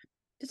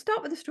 Just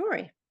start with a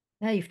story.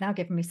 Yeah, you've now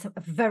given me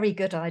a very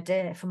good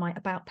idea for my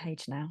about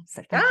page now.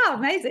 So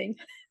amazing.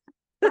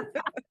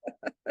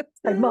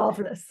 So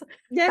marvelous.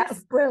 Yes.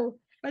 That's brilliant.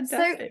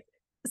 Fantastic.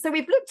 So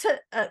we've looked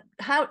at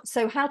how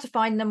to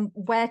find them,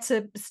 where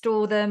to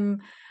store them,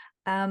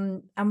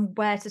 and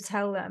where to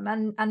tell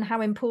them, and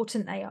how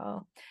important they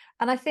are.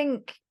 And I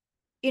think,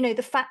 you know,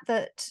 the fact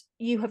that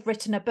you have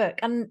written a book,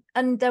 and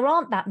there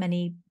aren't that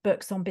many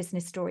books on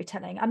business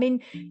storytelling. I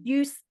mean,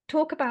 you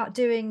talk about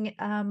doing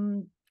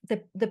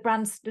the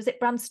brand, was it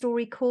Brand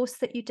Story course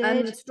that you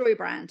did? The Story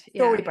Brand.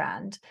 Story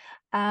Brand.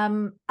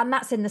 And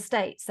that's in the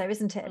States, so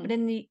isn't it? But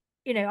in the,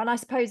 you know, and I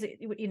suppose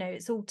you know,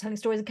 it's all telling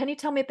stories. Can you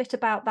tell me a bit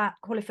about that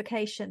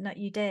qualification that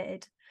you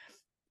did?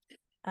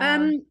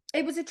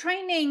 It was a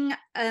training.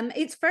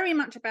 It's very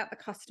much about the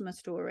customer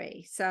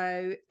story.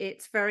 So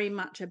it's very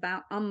much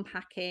about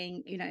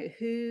unpacking, you know,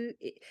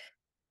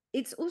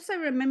 it's also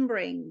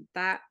remembering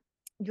that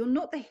you're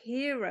not the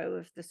hero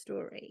of the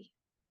story,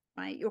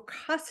 right? Your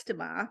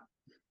customer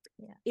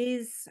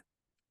is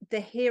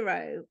the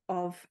hero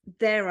of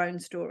their own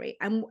story,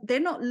 and they're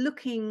not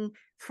looking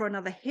for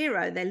another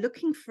hero. They're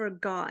looking for a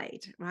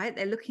guide, right?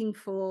 They're looking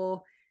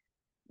for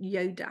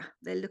Yoda.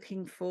 They're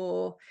looking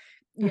for,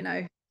 you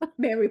know,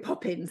 Mary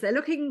Poppins. They're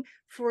looking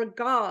for a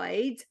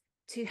guide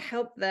to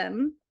help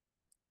them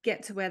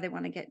get to where they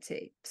want to get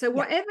to. So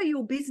whatever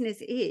your business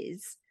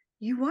is,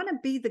 you want to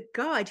be the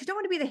guide. You don't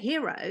want to be the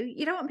hero.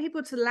 You don't want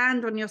people to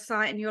land on your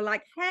site and you're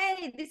like,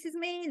 hey, this is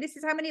me. This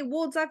is how many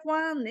awards I've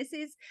won. This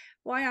is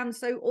why I'm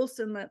so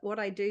awesome at what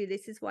I do.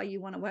 This is why you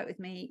want to work with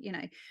me. You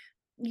know,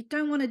 you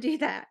don't want to do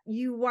that.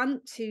 You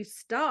want to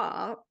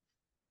start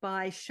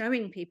by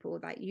showing people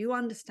that you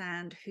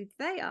understand who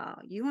they are.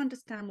 You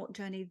understand what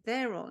journey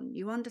they're on.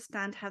 You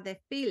understand how they're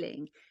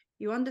feeling.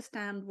 You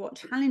understand what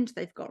challenge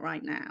they've got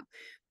right now,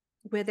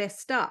 where they're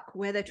stuck,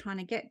 where they're trying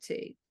to get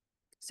to.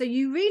 So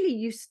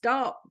you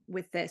start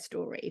with their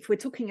story. If we're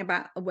talking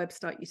about a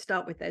website, you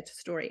start with their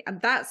story. And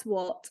that's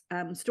what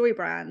Story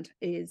Brand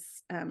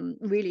is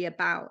really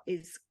about,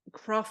 is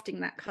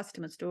crafting that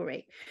customer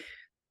story.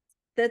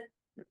 The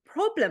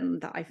problem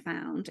that I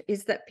found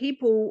is that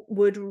people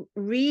would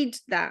read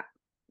that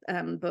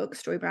book,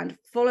 Story Brand,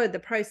 follow the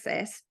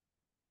process,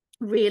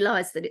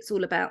 realize that it's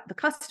all about the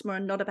customer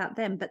and not about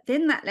them. But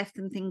then that left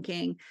them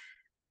thinking,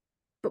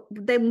 but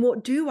then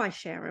what do I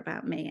share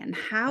about me? And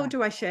how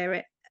do I share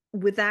it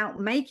without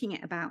making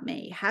it about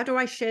me? How do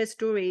I share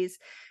stories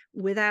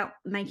without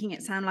making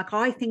it sound like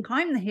I think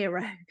I'm the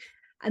hero?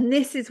 And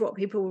this is what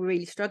people were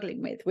really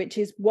struggling with, which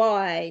is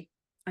why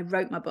I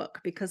wrote my book,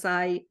 because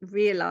I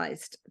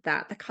realized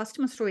that the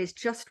customer story is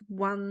just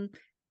one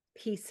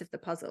piece of the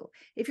puzzle.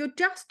 If you're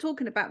just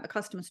talking about the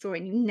customer story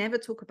and you never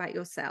talk about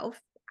yourself,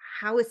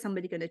 how is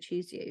somebody going to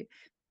choose you?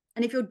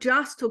 And if you're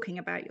just talking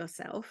about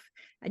yourself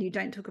and you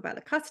don't talk about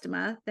the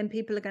customer, then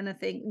people are going to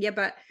think, yeah,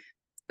 but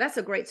that's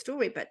a great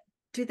story, but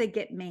do they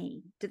get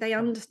me? Do they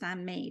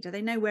understand me? Do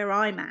they know where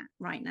I'm at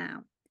right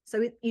now?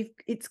 So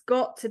it's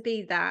got to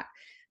be that,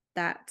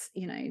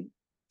 you know,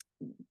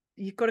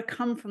 you've got to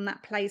come from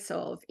that place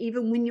of,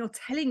 even when you're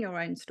telling your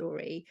own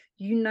story,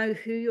 you know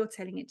who you're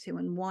telling it to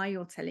and why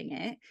you're telling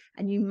it,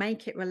 and you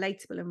make it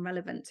relatable and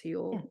relevant to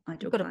your ideal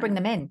You've got to client. bring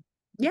them in.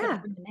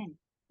 Yeah.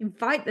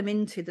 Invite them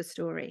into the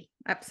story.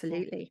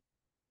 Absolutely.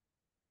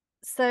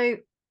 So,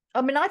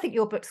 I mean, I think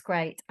your book's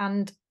great.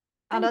 And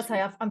I'll say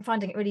Thank you. I'm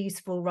finding it really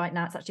useful right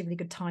now. It's actually really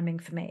good timing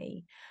for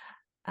me.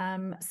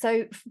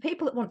 So for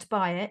people that want to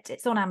buy it,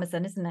 it's on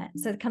Amazon, isn't it?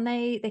 So can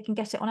they can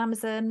get it on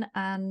Amazon,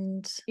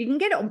 and You can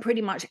get it on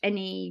pretty much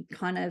any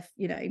kind of,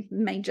 you know,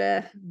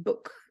 major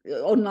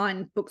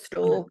online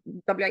bookstore,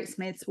 WH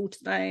Smith's,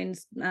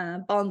 Waterstones,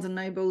 Barnes and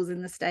Nobles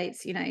in the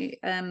States. You know,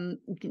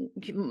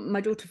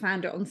 my daughter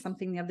found it on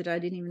something the other day. I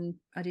didn't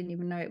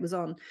even know it was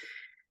on.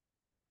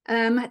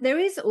 There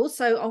is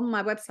also on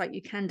my website,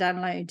 you can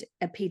download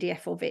a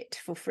PDF of it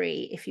for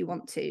free if you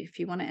want it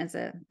as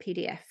a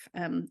PDF.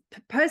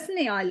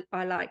 Personally,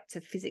 I like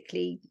to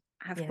physically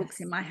have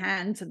books in my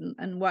hands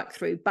and work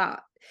through,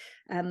 but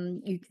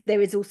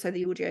there is also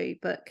the audio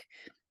book.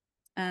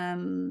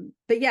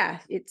 But yeah,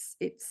 it's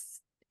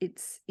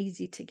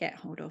easy to get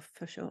hold of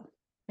for sure.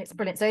 It's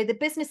brilliant. So The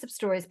Business of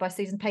Stories by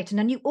Susan Payton.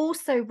 And you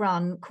also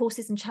run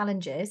courses and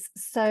challenges.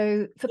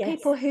 So for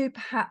people who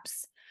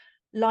perhaps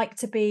like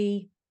to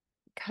be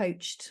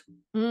coached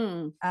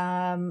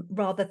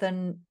rather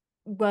than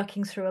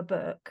working through a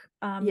book,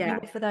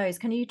 for those,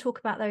 can you talk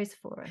about those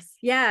for us?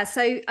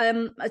 So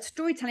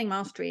Storytelling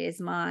Mastery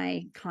is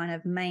my kind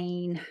of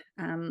main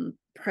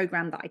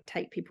program that I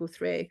take people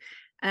through,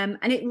 and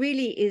it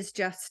really is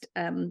just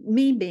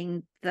me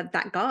being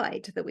that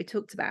guide that we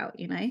talked about,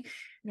 you know.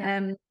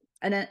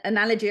 An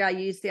analogy I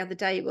used the other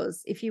day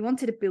was, if you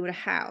wanted to build a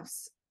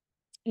house,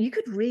 you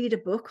could read a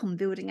book on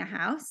building a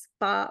house,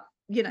 but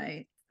you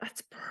know,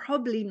 that's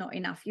probably not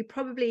enough. You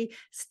probably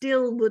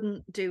still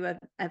wouldn't do a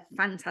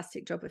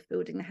fantastic job of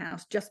building the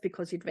house just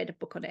because you'd read a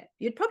book on it.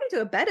 You'd probably do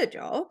a better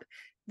job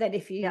than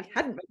if you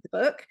hadn't read the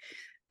book.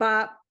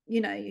 But,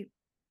 you know,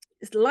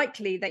 it's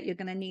likely that you're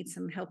going to need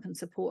some help and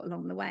support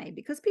along the way,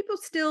 because people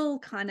still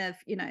kind of,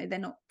 you know, they're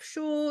not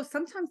sure.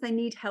 Sometimes they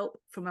need help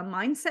from a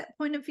mindset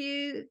point of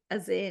view,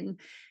 as in,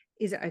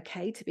 is it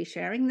okay to be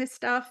sharing this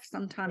stuff?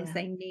 Sometimes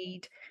they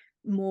need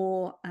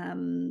more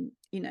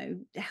you know,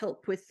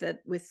 help with the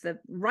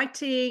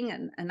writing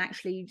and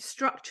actually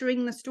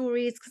structuring the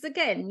stories, because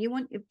again, you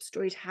want your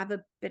story to have a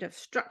bit of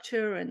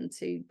structure and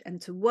to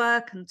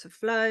work and to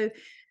flow.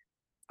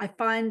 I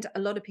find a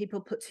lot of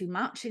people put too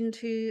much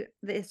into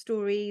their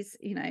stories.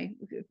 You know,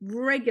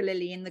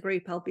 regularly in the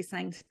group, I'll be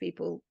saying to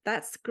people,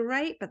 that's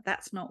great, but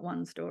that's not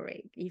one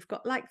story. You've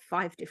got like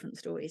 5 different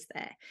stories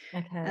there.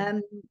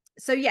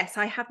 So yes,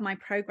 I have my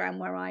program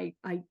where I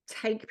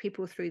take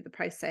people through the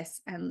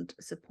process and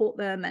support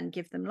them and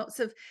give them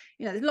lots of,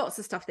 you know, there's lots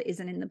of stuff that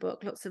isn't in the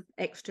book, lots of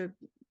extra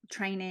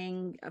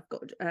training. I've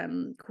got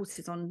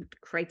courses on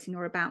creating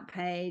your about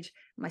page,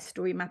 my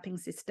story mapping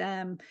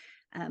system,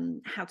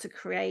 how to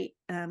create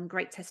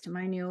great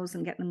testimonials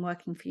and get them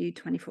working for you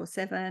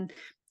 24/7,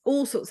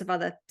 all sorts of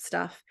other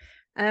stuff.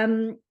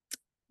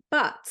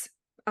 But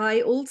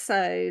I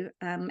also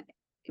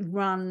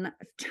run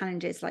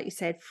challenges, like you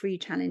said, free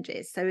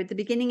challenges. So at the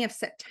beginning of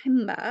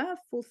September,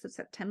 4th of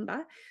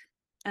September,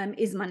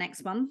 is my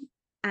next one.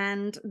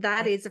 And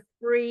that is a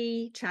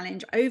free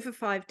challenge over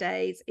 5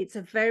 days. It's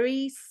a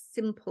very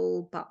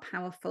simple but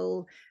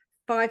powerful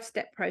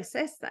 5-step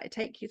process that I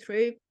take you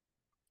through.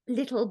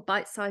 Little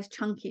bite-sized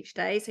chunk each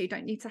day, so you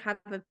don't need to have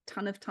a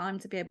ton of time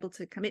to be able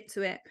to commit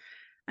to it.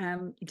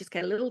 You just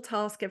get a little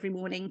task every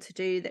morning to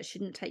do that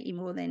shouldn't take you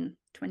more than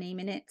 20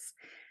 minutes.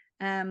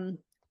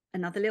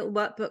 Another little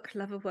workbook.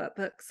 Love a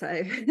workbook. So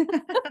I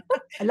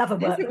love a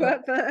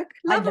workbook.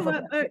 Love a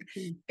workbook.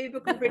 People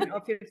can print it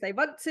off if they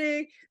want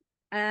to.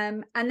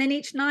 And then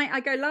each night I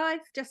go live,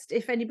 just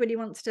if anybody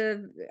wants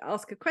to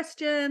ask a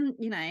question.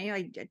 You know,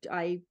 I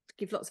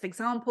give lots of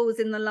examples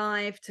in the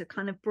live to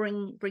kind of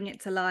bring it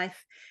to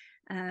life.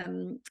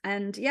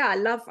 And yeah,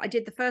 I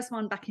did the first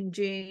one back in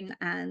June,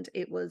 and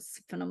it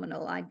was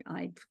phenomenal. I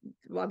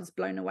was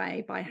blown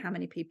away by how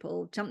many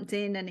people jumped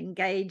in and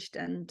engaged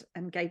and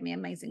gave me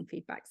amazing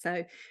feedback.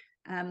 So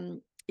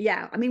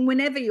yeah, I mean,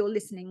 whenever you're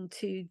listening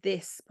to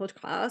this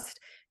podcast,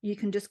 you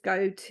can just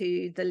go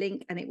to the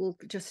link and it will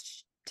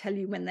just tell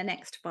you when the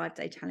next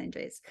 5-day challenge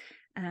is.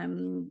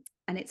 And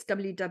it's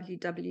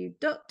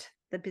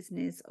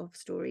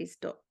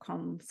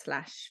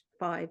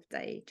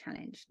www.thebusinessofstories.com/5-day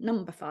challenge,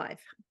 number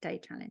 5-day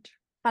challenge.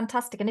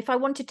 Fantastic. And if I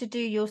wanted to do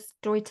your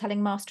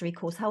Storytelling Mastery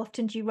course, how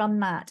often do you run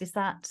that? Is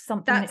that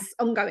something that's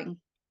ongoing?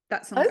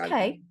 That's ongoing.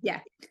 Okay. Yeah.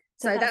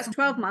 So that's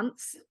 12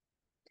 months.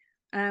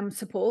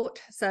 support.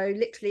 So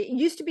literally, it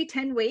used to be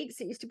 10 weeks.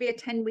 It used to be a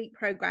 10-week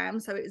program.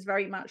 So it was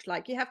very much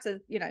like you have to,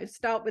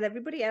 start with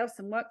everybody else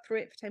and work through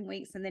it for 10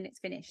 weeks and then it's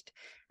finished.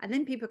 And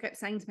then people kept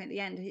saying to me at the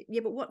end,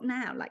 yeah, but what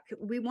now? Like,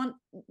 we want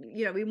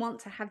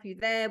to have you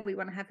there. We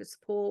want to have your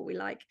support. We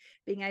like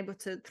being able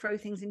to throw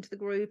things into the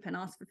group and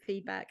ask for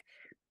feedback.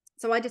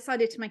 So I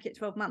decided to make it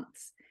 12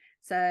 months.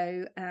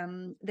 So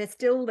there's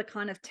still the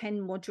kind of 10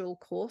 module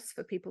course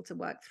for people to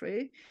work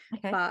through,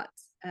 but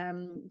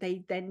they're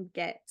in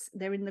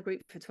the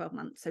group for 12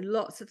 months. So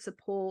lots of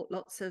support,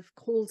 lots of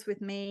calls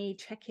with me,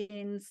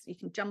 check-ins. You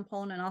can jump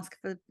on and ask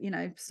for,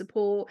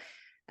 support.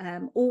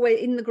 Always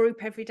in the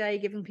group every day,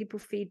 giving people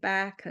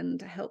feedback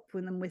and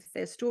helping them with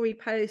their story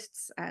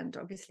posts, and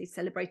obviously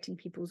celebrating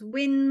people's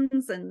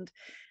wins. And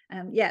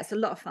it's a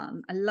lot of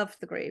fun. I love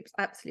the groups.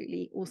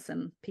 Absolutely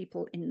awesome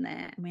people in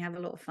there, and we have a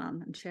lot of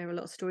fun and share a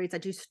lot of stories. I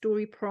do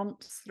story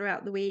prompts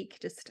throughout the week.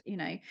 Just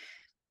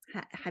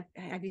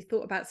have you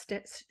thought about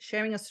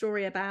sharing a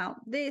story about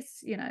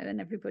this? And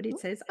everybody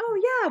says,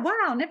 oh yeah,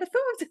 wow, never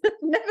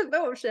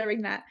thought of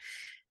sharing that.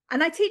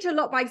 And I teach a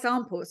lot by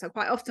example. So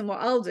quite often what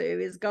I'll do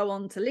is go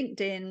on to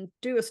LinkedIn,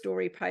 do a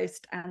story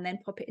post, and then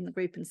pop it in the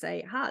group and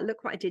say,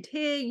 look what I did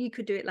here. You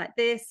could do it like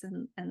this.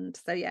 And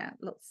so, yeah,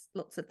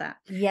 lots of that.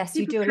 Yes,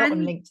 you do a lot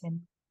on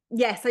LinkedIn.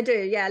 Yes, I do.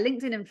 Yeah,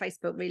 LinkedIn and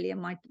Facebook really are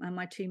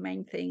my two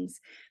main things.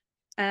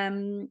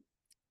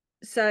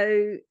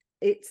 So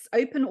it's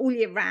open all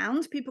year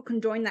round. People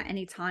can join that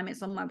anytime.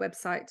 It's on my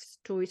website,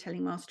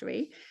 Storytelling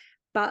Mastery.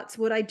 But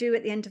what I do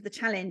at the end of the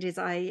challenge is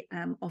I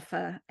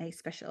offer a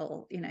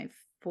special,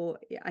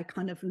 I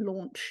kind of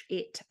launch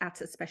it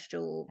at a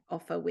special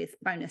offer with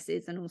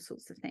bonuses and all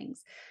sorts of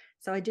things.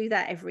 So I do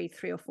that every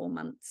 3 or 4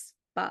 months.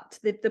 But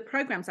the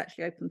program's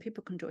actually open.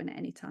 People can join at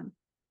any time.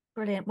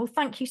 Brilliant. Well,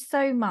 thank you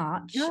so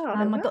much. You're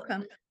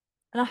welcome.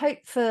 And I hope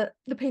for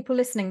the people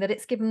listening that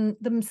it's given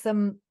them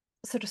some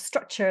sort of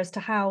structure as to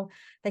how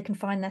they can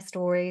find their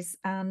stories.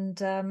 And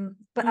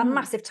but a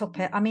massive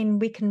topic. I mean,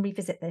 we can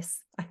revisit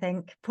this, I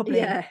think, probably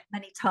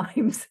many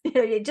times.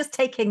 Just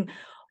taking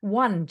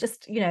one,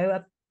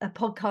 a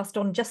podcast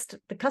on just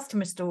the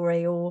customer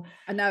story, or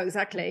I know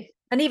exactly.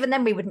 And even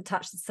then we wouldn't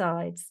touch the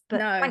sides. But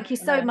thank you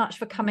so much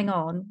for coming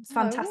on. It's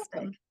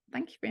fantastic.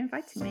 Thank you for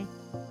inviting me.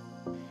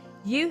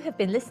 You have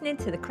been listening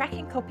to the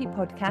Cracking Copy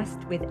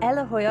podcast with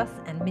Ella Hoyos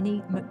and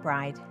Minnie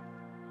McBride.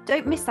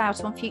 Don't miss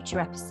out on future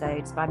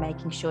episodes by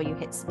making sure you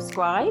hit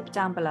subscribe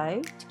down below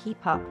to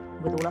keep up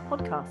with all our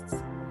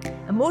podcasts.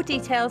 And more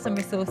details and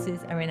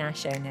resources are in our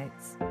show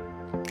notes.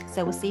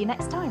 So we'll see you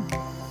next time.